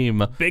name.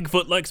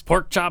 Bigfoot likes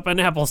pork chop and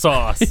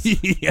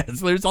applesauce. Yes,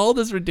 there's all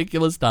this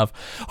ridiculous stuff.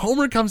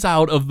 Homer comes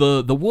out of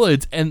the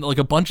woods, and like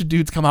a bunch of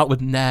dudes come out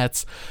with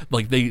nets.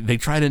 Like they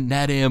try to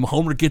net him.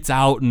 Homer gets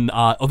out, and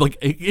like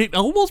it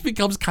almost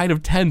becomes kind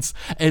of tense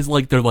as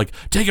like they're like,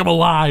 take him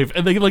alive,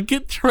 and they like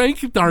get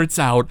tranq darts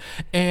out.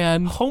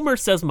 And Homer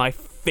says my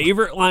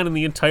favorite line in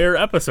the entire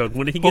episode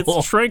when he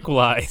gets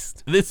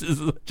tranquilized. this is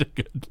such a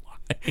good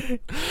line.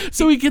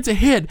 So he gets a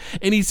hit,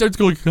 and he starts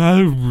going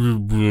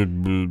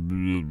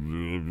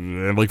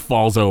and like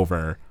falls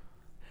over.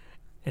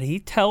 And he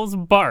tells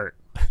Bart,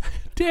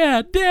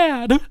 Dad.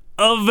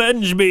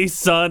 avenge me,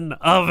 son.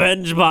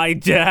 Avenge my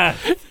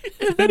death.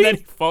 And then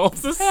he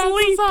falls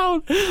asleep.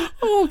 Out.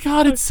 Oh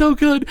God, it's so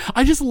good.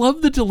 I just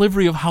love the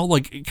delivery of how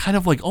like kind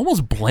of like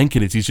almost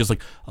blanketed. He's just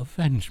like,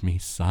 avenge me,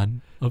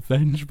 son.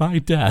 Avenge my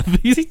death.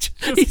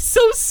 He's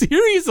so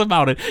serious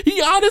about it. He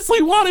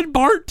honestly wanted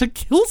Bart to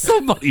kill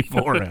somebody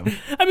for him.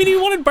 I mean, he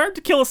wanted Bart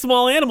to kill a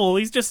small animal.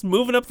 He's just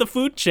moving up the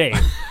food chain.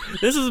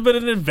 This has been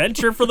an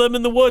adventure for them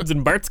in the woods,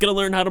 and Bart's going to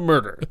learn how to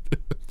murder.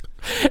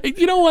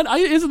 You know what?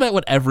 Isn't that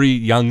what every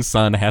young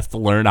son has to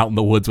learn out in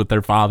the woods with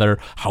their father?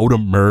 How to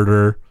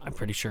murder. I'm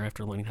pretty sure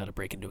after learning how to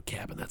break into a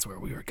cabin, that's where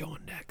we were going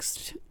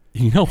next.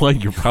 You know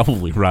what? You're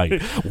probably right.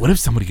 What if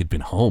somebody had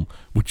been home?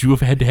 Would you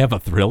have had to have a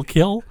thrill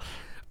kill?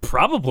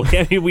 Probably.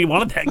 I mean, we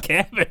wanted that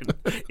cabin.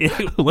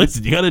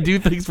 Listen, you got to do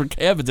things for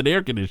cabins and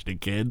air conditioning,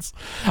 kids.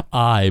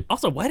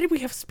 Also, why did we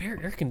have spare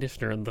air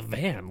conditioner in the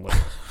van?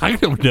 Like, I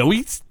don't know.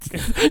 Your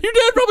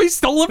dad probably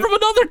stole it from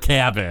another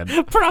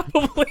cabin.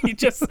 probably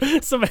just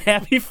some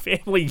happy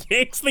family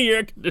yanks the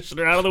air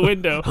conditioner out of the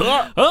window.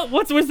 Oh,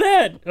 what's with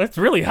that? It's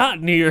really hot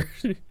in here.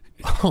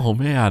 Oh,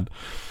 man.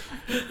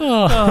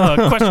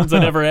 Questions I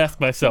never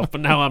asked myself,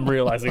 but now I'm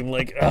realizing,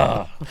 like,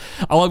 Oh,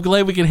 I'm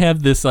glad we can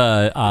have this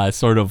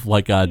sort of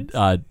like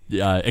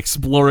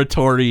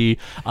exploratory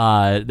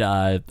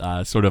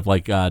sort of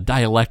like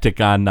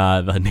dialectic on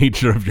the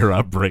nature of your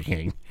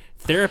upbringing.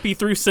 Therapy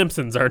Through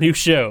Simpsons, our new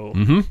show.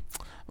 Mm-hmm.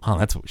 Oh,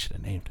 that's what we should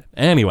have named it.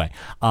 Anyway,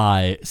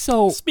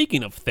 so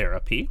Speaking of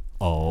therapy,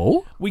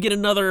 Oh? We get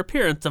another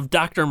appearance of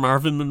Dr.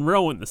 Marvin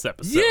Monroe in this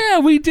episode. Yeah,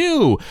 we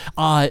do.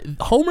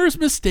 Homer's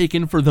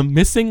mistaken for the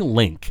missing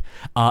link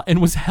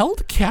and was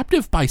held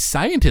captive by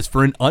scientists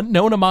for an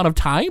unknown amount of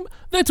time.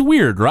 That's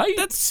weird, right?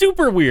 That's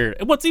super weird.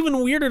 And what's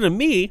even weirder to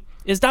me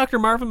is Dr.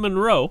 Marvin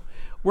Monroe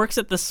works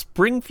at the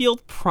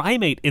Springfield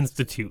Primate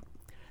Institute.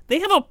 They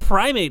have a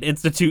primate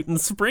institute in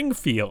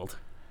Springfield.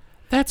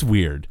 That's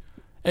weird.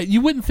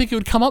 You wouldn't think it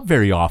would come up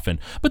very often.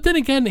 But then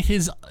again,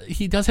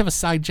 he does have a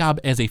side job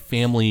as a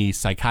family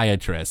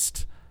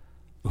psychiatrist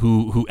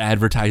who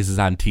advertises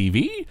on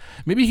TV.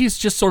 Maybe he's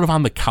just sort of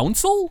on the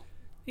council?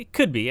 It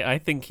could be. I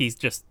think he's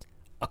just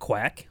a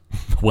quack.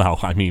 Well,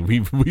 I mean, we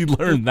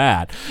learned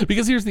that.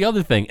 Because here's the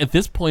other thing. At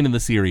this point in the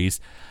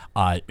series,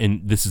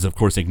 and this is, of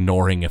course,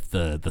 ignoring if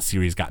the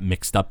series got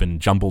mixed up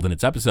and jumbled in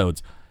its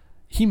episodes,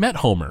 he met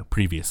Homer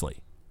previously.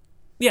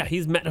 Yeah,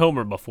 he's met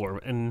Homer before,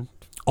 and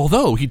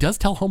although he does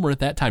tell Homer at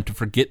that time to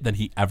forget that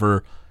he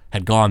ever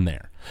had gone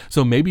there.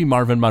 So maybe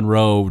Marvin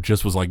Monroe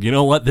just was like, you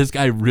know what, this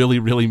guy really,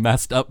 really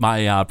messed up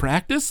my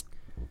practice.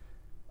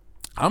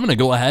 I'm going to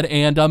go ahead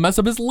and mess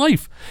up his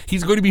life.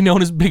 He's going to be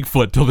known as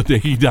Bigfoot till the day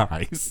he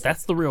dies.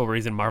 That's the real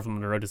reason Marvin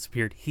Monroe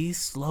disappeared. He's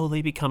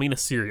slowly becoming a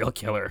serial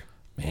killer.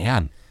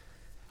 Man,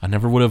 I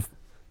never would have.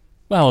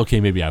 Well, okay,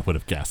 maybe I would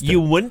have guessed. You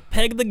wouldn't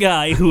peg the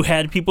guy who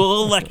had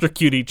people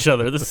electrocute each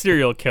other, the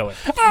serial killer.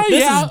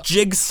 This yeah. is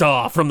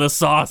Jigsaw from the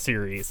Saw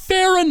series.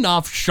 Fair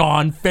enough,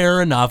 Sean.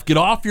 Fair enough. Get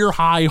off your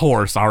high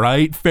horse, all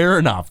right? Fair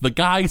enough. The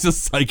guy's a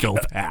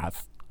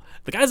psychopath.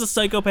 The guy's a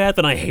psychopath,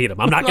 and I hate him.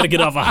 I'm not going to get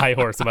off a high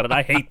horse about it.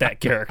 I hate that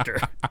character.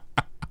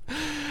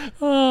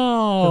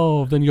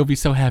 Oh, then you'll be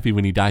so happy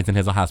when he dies and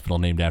has a hospital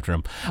named after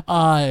him.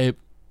 But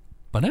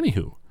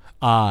anywho.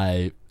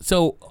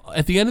 So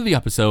at the end of the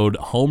episode,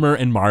 Homer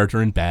and Marge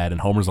are in bed,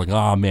 and Homer's like,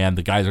 oh man,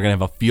 the guys are going to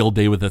have a field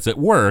day with us at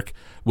work,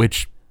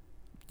 which,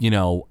 you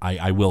know,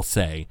 I will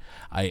say,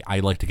 I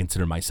like to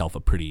consider myself a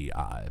pretty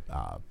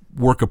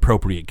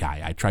work-appropriate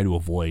guy. I try to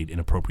avoid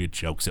inappropriate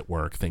jokes at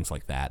work, things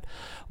like that.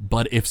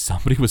 But if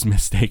somebody was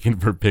mistaken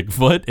for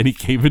Bigfoot and he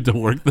came into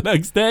work the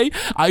next day,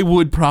 I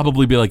would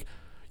probably be like,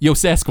 yo,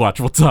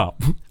 Sasquatch, what's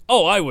up?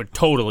 Oh, I would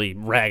totally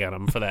rag on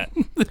him for that.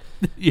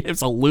 Yeah,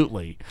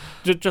 absolutely.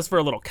 Just for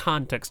a little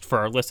context for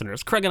our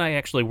listeners, Craig and I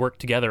actually worked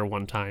together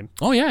one time.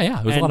 Oh,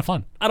 yeah. It was a lot of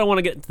fun. I don't want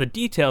to get into the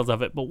details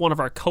of it, but one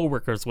of our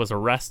coworkers was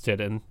arrested,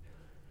 and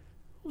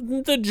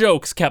the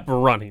jokes kept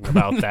running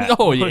about that.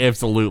 Oh, yeah,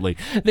 absolutely.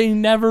 They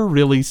never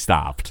really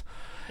stopped.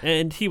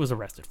 And he was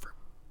arrested for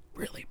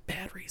really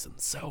bad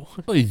reasons, so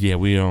yeah,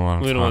 we don't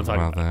want to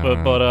talk about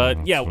that.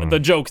 But yeah, the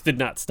jokes did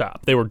not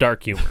stop. They were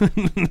dark humor.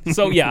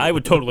 So yeah, I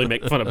would totally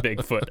make fun of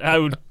Bigfoot. I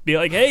would be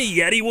like, hey,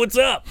 Yeti, what's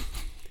up?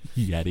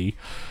 Yeti.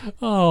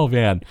 Oh,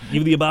 man.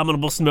 You the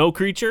abominable snow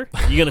creature?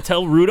 You gonna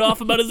tell Rudolph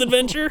about his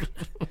adventure?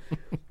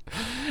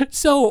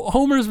 So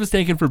Homer's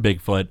mistaken for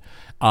Bigfoot.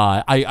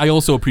 I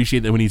also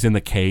appreciate that when he's in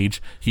the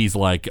cage, he's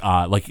like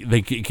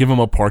they give him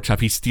a pork chop.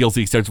 He steals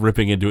it. He starts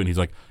ripping into it. And he's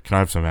like, can I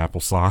have some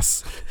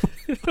applesauce?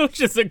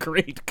 Which is a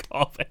great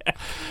callback.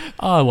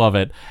 Oh, I love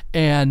it.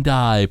 And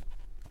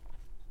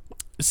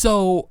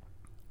so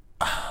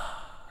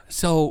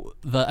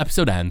the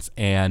episode ends,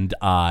 and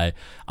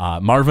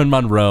Marvin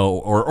Monroe,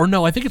 or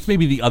no, I think it's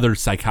maybe the other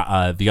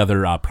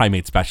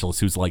primate specialist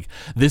who's like,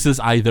 this is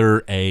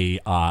either a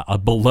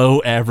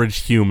below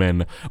average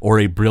human or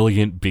a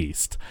brilliant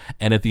beast.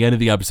 And at the end of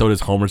the episode,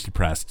 as Homer's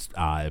depressed,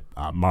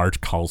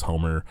 Marge calls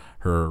Homer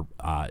her,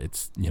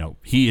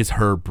 he is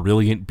her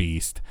brilliant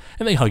beast,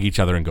 and they hug each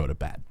other and go to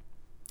bed.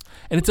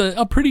 And it's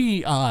a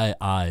pretty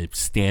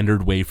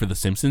standard way for The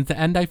Simpsons to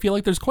end. I feel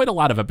like there's quite a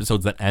lot of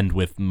episodes that end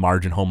with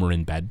Marge and Homer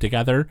in bed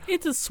together.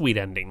 It's a sweet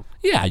ending.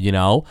 Yeah, you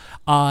know.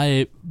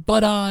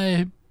 But all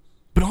in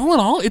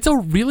all, it's a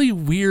really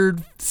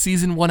weird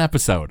season 1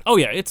 episode. Oh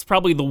yeah, it's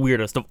probably the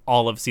weirdest of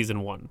all of season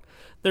 1.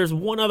 There's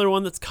one other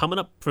one that's coming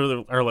up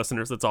for our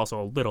listeners that's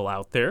also a little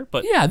out there,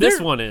 but yeah,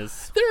 this one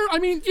is. I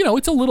mean, you know,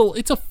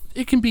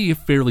 it can be a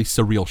fairly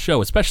surreal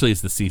show, especially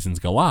as the seasons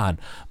go on.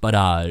 But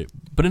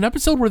an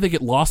episode where they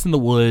get lost in the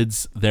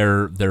woods,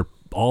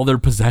 all their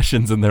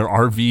possessions and their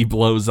RV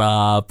blows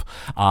up,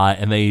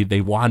 and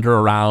they wander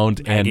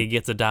around. Maggie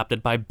gets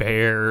adopted by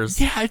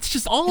bears. Yeah, it's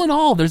just all in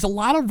all, there's a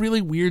lot of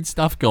really weird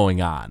stuff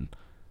going on.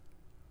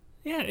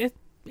 Yeah,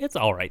 it's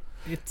all right.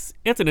 It's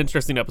an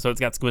interesting episode.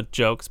 It's got some good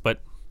jokes, but.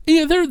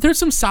 Yeah, there's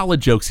some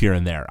solid jokes here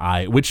and there,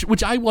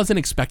 which I wasn't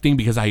expecting,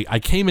 because I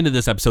came into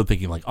this episode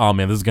thinking like, oh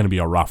man, this is going to be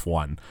a rough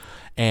one,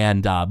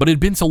 and but it had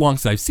been so long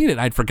since I've seen it,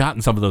 I'd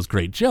forgotten some of those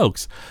great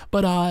jokes.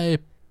 But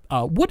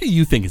what do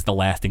you think is the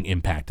lasting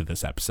impact of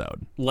this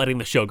episode? Letting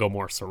the show go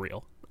more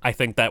surreal. I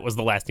think that was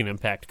the lasting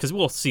impact, because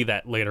we'll see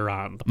that later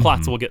on. The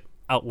plots will get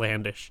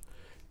outlandish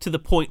to the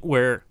point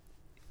where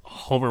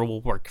Homer will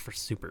work for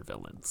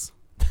supervillains.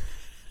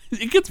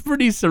 It gets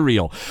pretty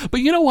surreal. But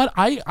you know what?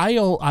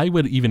 I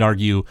would even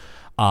argue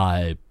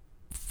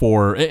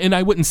and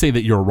I wouldn't say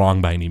that you're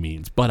wrong by any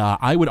means, but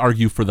I would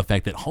argue for the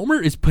fact that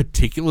Homer is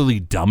particularly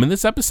dumb in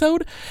this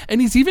episode, and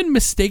he's even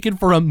mistaken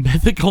for a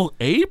mythical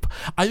ape.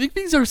 I think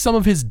these are some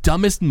of his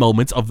dumbest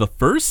moments of the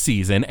first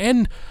season,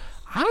 and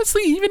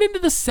honestly, even into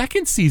the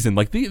second season,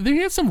 like they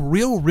had some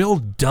real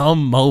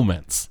dumb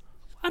moments.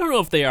 I don't know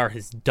if they are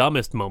his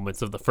dumbest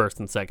moments of the first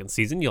and second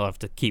season. You'll have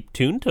to keep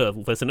tuned to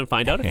listen and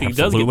find out if he does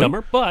get Absolutely.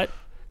 dumber, but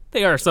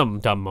they are some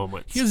dumb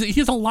moments. He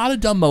has a lot of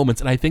dumb moments,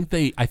 and I think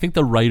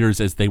the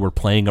writers, as they were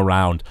playing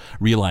around,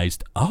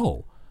 realized,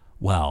 oh,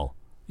 well,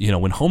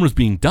 when Homer's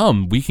being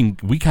dumb, we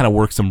kind of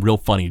work some real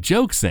funny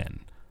jokes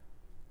in.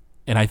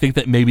 And I think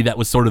that maybe that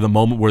was sort of the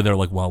moment where they're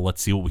like, well,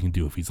 let's see what we can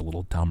do if he's a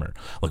little dumber.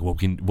 Like, what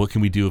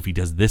can we do if he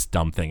does this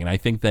dumb thing? And I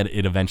think that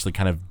it eventually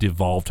kind of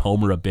devolved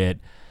Homer a bit,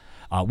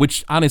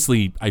 which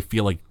honestly, I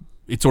feel like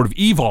it sort of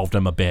evolved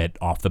him a bit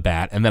off the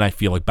bat. And then I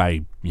feel like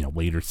by,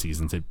 later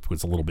seasons, it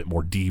was a little bit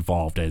more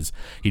devolved as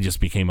he just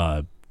became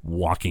a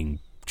walking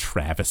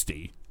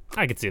travesty.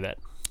 I could see that.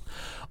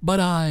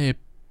 But,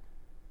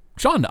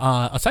 Sean,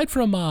 aside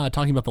from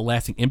talking about the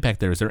lasting impact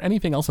there, is there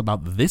anything else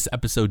about this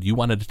episode you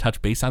wanted to touch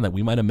base on that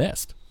we might have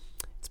missed?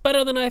 It's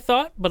better than I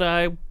thought, but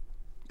I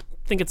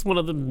think it's one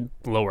of the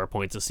lower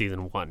points of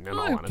season 1, in all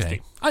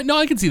honesty. No,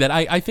 I can see that.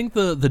 I think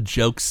the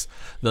jokes,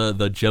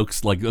 the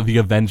jokes like the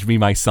avenge me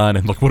my son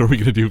and like what are we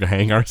gonna do,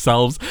 hang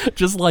ourselves,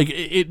 just like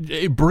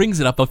it brings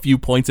it up a few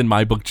points in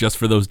my book just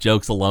for those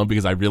jokes alone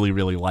because I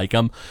really like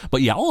them.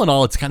 But yeah, all in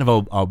all, it's kind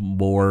of a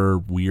more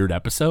weird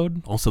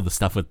episode. Also, the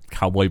stuff with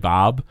Cowboy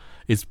Bob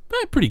is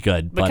pretty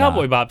good. The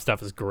Cowboy Bob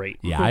stuff is great.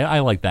 Yeah,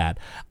 I like that.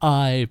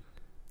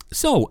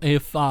 So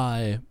if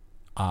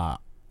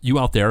you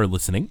out there are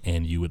listening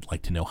and you would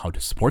like to know how to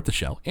support the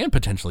show and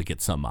potentially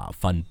get some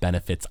fun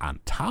benefits on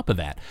top of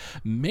that,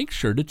 make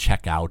sure to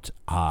check out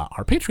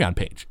our Patreon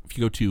page. If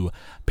you go to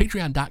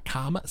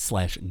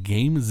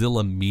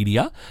patreon.com/Gamezilla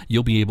Media,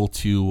 you'll be able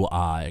to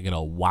get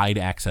a wide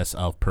access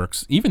of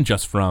perks, even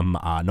just from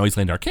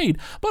Noiseland Arcade,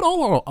 but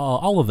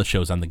all of the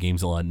shows on the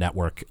Gamezilla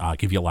network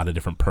give you a lot of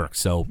different perks.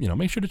 So,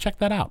 make sure to check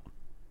that out.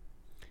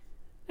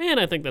 And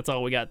I think that's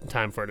all we got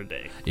time for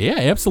today. Yeah,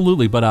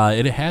 absolutely. But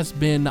it has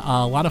been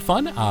a lot of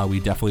fun. We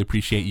definitely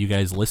appreciate you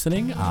guys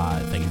listening.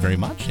 Thank you very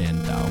much, and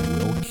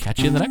we'll catch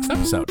you in the next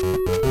episode.